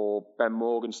Ben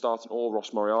Morgan starting or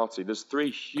Ross Moriarty. There's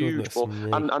three huge balls,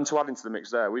 and to add into the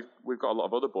mix there, we've got a lot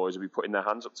of other boys who'll be putting their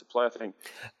hands up to play. I think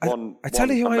I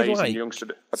tell you who I like. Youngster.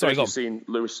 I don't know if you've seen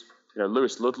Lewis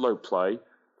Ludlow play.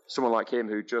 Someone like him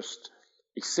who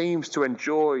he seems to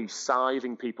enjoy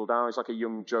scything people down. He's like a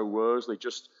young Joe Worsley,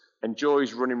 just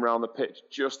enjoys running around the pitch,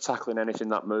 just tackling anything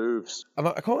that moves.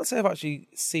 I can't say I've actually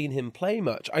seen him play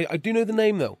much. I do know the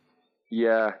name though.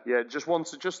 Yeah. Just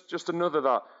another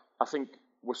that I think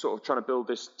we're sort of trying to build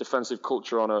this defensive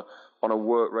culture on a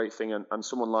work rate thing, and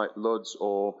someone like Luds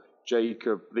or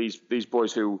Jacob, these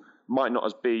boys who might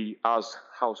not be as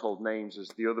household names as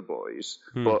the other boys,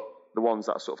 but the ones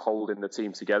that are sort of holding the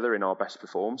team together in our best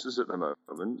performances at the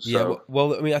moment. So. Yeah,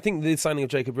 well, I mean, I think the signing of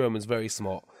Jacob Roman's very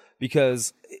smart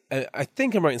because I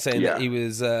think I'm right in saying that he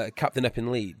was captain up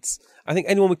in Leeds. I think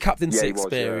anyone with captaincy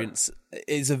experience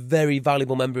is a very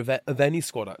valuable member of any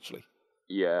squad, actually.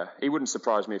 Yeah, he wouldn't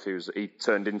surprise me if he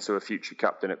turned into a future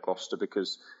captain at Gloucester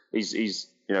because he's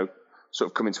sort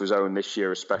of coming to his own this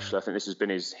year, especially. I think this has been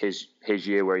his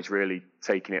year where he's really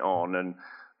taken it on,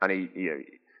 and he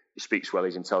speaks well.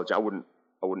 He's intelligent.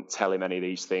 I wouldn't tell him any of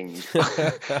these things,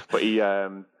 but he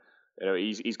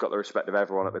he's got the respect of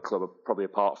everyone at the club, probably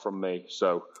apart from me.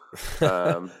 So,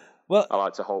 well, I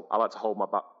like to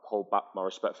hold back my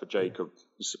respect for Jacob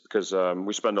because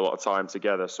we spend a lot of time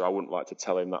together. So I wouldn't like to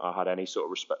tell him that I had any sort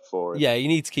of respect for him. Yeah, you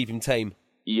need to keep him tame.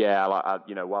 Yeah, while I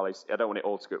don't want it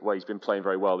all to go. Well, he's been playing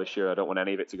very well this year. I don't want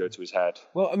any of it to go to his head.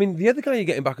 Well, I mean, the other guy you're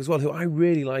getting back as well, who I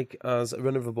really like as a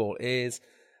runner of the ball, is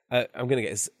I'm going to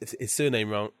get his surname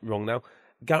wrong now.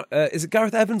 Is it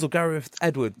Gareth Evans or Gareth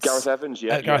Edwards? Gareth Evans,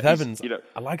 yeah. Gareth Evans.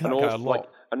 I like that guy a lot. Like,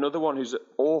 another one who's an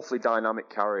awfully dynamic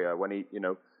carrier. When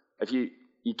if you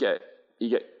get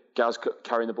Gaz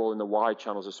carrying the ball in the wide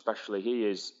channels, especially,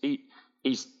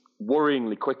 he's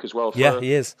worryingly quick as well.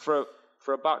 He is.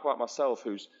 For a back like myself,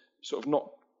 who's sort of not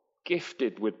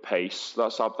gifted with pace,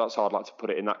 that's how I'd like to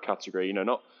put it in that category.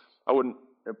 I wouldn't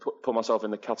put myself in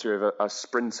the category of a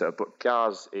sprinter, but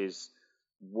Gaz is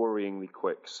worryingly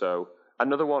quick. So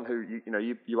another one who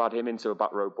you add him into a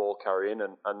back row ball carrying,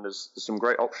 and there's some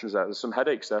great options there. There's some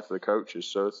headaches there for the coaches,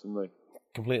 certainly.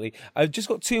 Completely. I've just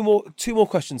got two more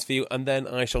questions for you, and then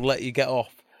I shall let you get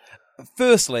off.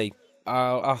 Firstly,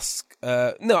 I'll ask.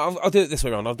 I'll do it this way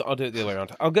around. I'll do it the other way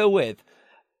around. I'll go with,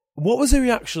 what was the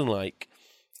reaction like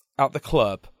at the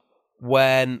club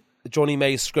when Johnny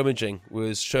May's scrummaging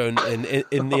was shown in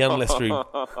the analyst room?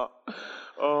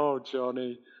 Oh,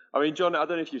 Johnny. I mean, Johnny, I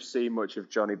don't know if you've seen much of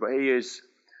Johnny, but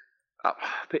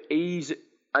he's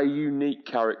a unique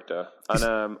character.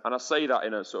 And I say that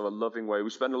in a sort of a loving way. We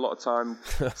spend a lot of time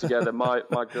together.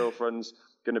 My girlfriend's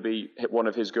going to be one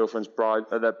of his girlfriend's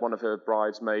one of her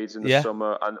bridesmaids in the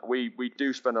summer. And we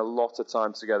do spend a lot of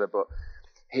time together, but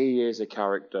he is a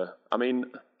character. I mean,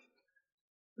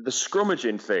 the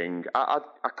scrummaging thing, I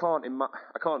can't.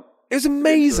 It was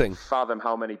amazing. Fathom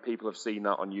how many people have seen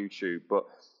that on YouTube. But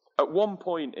at one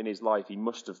point in his life, he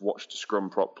must have watched a scrum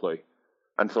properly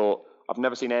and thought, I've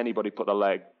never seen anybody put their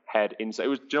head inside.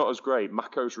 Do you know what was great?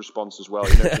 Mako's response as well.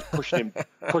 Just pushing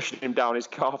him down his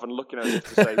calf and looking at him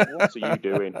to say, "What are you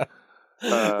doing?"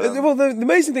 Well, the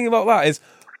amazing thing about that is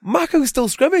Mako still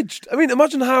scrimmaged. I mean,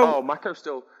 imagine how. Oh, Mako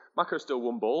still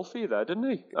won ball for you there, didn't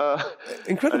he?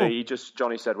 Incredible. And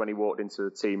Johnny said when he walked into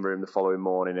the team room the following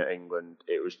morning at England,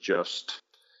 it was just.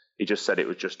 He just said it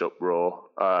was just uproar.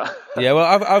 Yeah,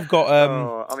 well, I've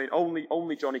got. I mean,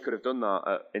 only Johnny could have done that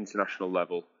at international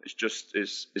level. It's just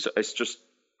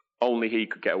only he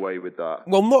could get away with that.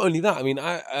 Well, not only that. I mean,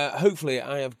 hopefully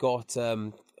I have got.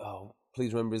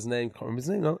 Please remember his name. Can't remember his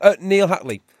name now. Neil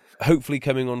Hatley. Hopefully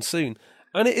coming on soon.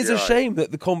 And it is a shame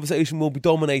that the conversation will be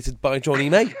dominated by Johnny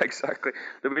May. Exactly.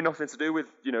 There'll be nothing to do with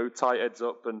tight heads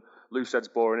up and loose heads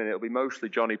boring in. It'll be mostly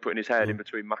Johnny putting his head in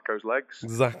between Mako's legs.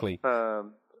 Exactly. It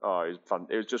was fun.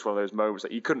 It was just one of those moments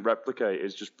that you couldn't replicate.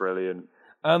 It's just brilliant.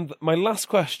 And my last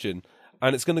question,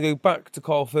 and it's going to go back to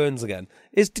Carl Ferns again,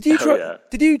 is did you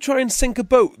try and sink a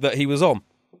boat that he was on?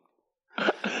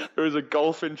 It was a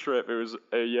golfing trip. It was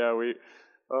I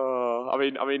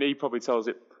mean he probably tells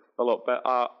it a lot better.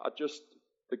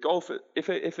 The golf. If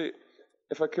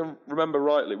I can remember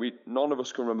rightly, none of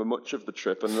us can remember much of the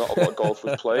trip, and not a lot of golf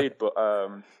was played. But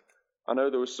I know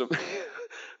there was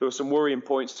some worrying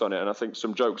points on it, and I think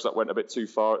some jokes that went a bit too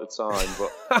far at the time.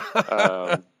 But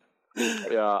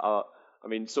I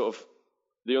mean, sort of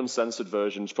the uncensored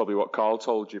version is probably what Carl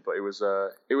told you, but it was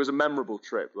a memorable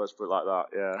trip. Let's put it like that.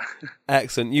 Yeah.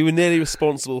 Excellent. You were nearly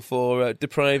responsible for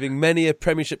depriving many a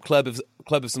Premiership club of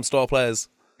some star players.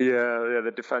 Yeah,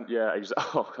 the defense. Yeah, exactly.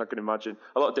 Oh, I can imagine.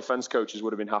 A lot of defence coaches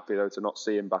would have been happy though to not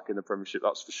see him back in the Premiership.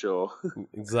 That's for sure.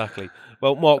 Exactly.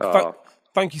 Well, Mark,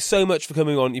 thank you so much for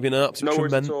coming on. You've been an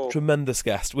absolute tremendous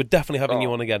guest. We're definitely having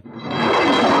you on again.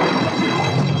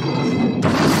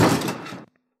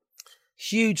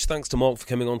 Huge thanks to Mark for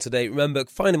coming on today. Remember,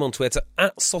 find him on Twitter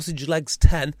at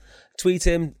SausageLegs10. Tweet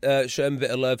him, show him a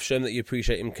bit of love, show him that you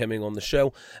appreciate him coming on the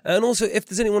show. And also, if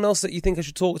there's anyone else that you think I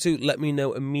should talk to, let me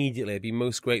know immediately. I'd be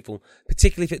most grateful,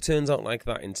 particularly if it turns out like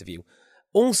that interview.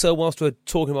 Also, whilst we're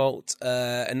talking about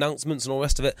announcements and all the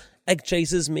rest of it, Egg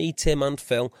Chasers, me, Tim and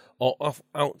Phil, are off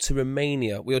out to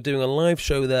Romania. We are doing a live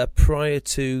show there prior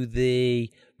to the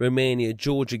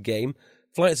Romania-Georgia game.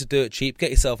 Flights are dirt cheap.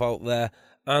 Get yourself out there.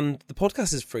 And the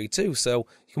podcast is free too, so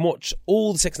you can watch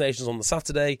all the Six Nations on the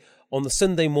Saturday. On the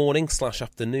Sunday morning /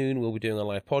 afternoon, we'll be doing a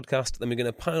live podcast. Then we're going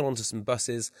to pile onto some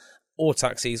buses or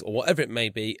taxis or whatever it may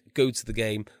be, go to the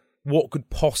game. What could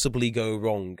possibly go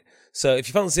wrong? So if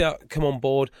you fancy that, come on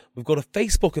board. We've got a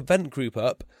Facebook event group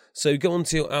up. So go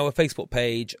onto our Facebook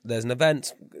page. There's an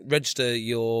event. Register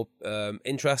your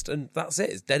interest, and that's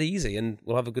it. It's dead easy, and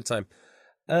we'll have a good time.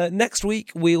 Next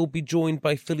week, we'll be joined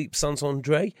by Philippe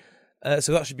Saint-André.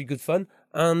 So that should be good fun.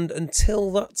 And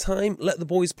until that time, let the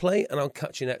boys play, and I'll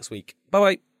catch you next week.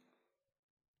 Bye-bye.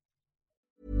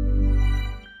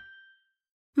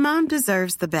 Mom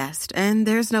deserves the best, and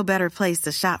there's no better place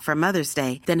to shop for Mother's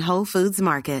Day than Whole Foods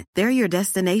Market. They're your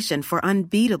destination for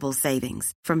unbeatable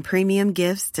savings, from premium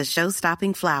gifts to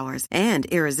show-stopping flowers and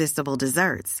irresistible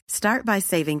desserts. Start by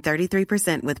saving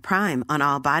 33% with Prime on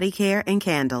all body care and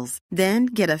candles. Then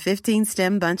get a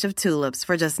 15-stem bunch of tulips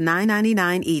for just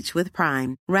 $9.99 each with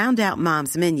Prime. Round out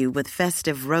Mom's menu with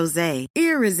festive rosé,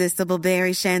 irresistible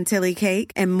berry chantilly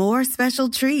cake, and more special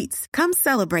treats. Come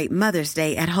celebrate Mother's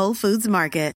Day at Whole Foods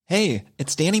Market. Hey,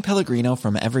 it's Danny Pellegrino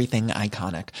from Everything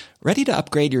Iconic. Ready to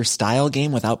upgrade your style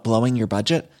game without blowing your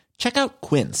budget? Check out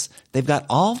Quince. They've got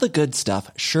all the good stuff,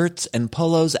 shirts and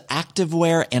polos,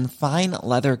 activewear, and fine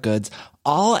leather goods,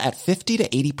 all at 50 to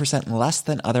 80% less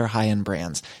than other high-end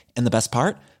brands. And the best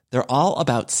part? They're all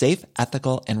about safe,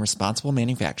 ethical, and responsible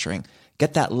manufacturing.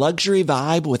 Get that luxury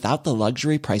vibe without the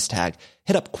luxury price tag.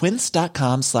 Hit up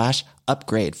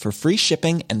quince.com/upgrade for free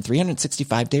shipping and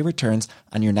 365-day returns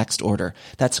on your next order.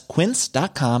 That's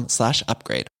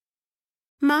quince.com/upgrade.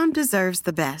 Mom deserves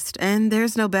the best, and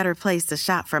there's no better place to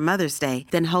shop for Mother's Day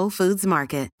than Whole Foods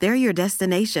Market. They're your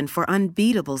destination for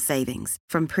unbeatable savings,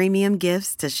 from premium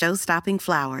gifts to show-stopping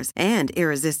flowers and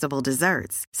irresistible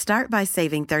desserts. Start by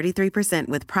saving 33%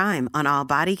 with Prime on all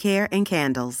body care and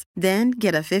candles. Then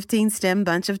get a 15-stem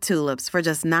bunch of tulips for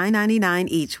just $9.99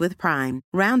 each with Prime.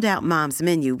 Round out Mom's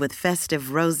menu with festive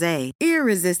rosé,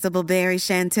 irresistible berry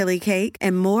chantilly cake,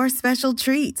 and more special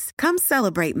treats. Come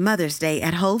celebrate Mother's Day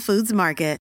at Whole Foods Market.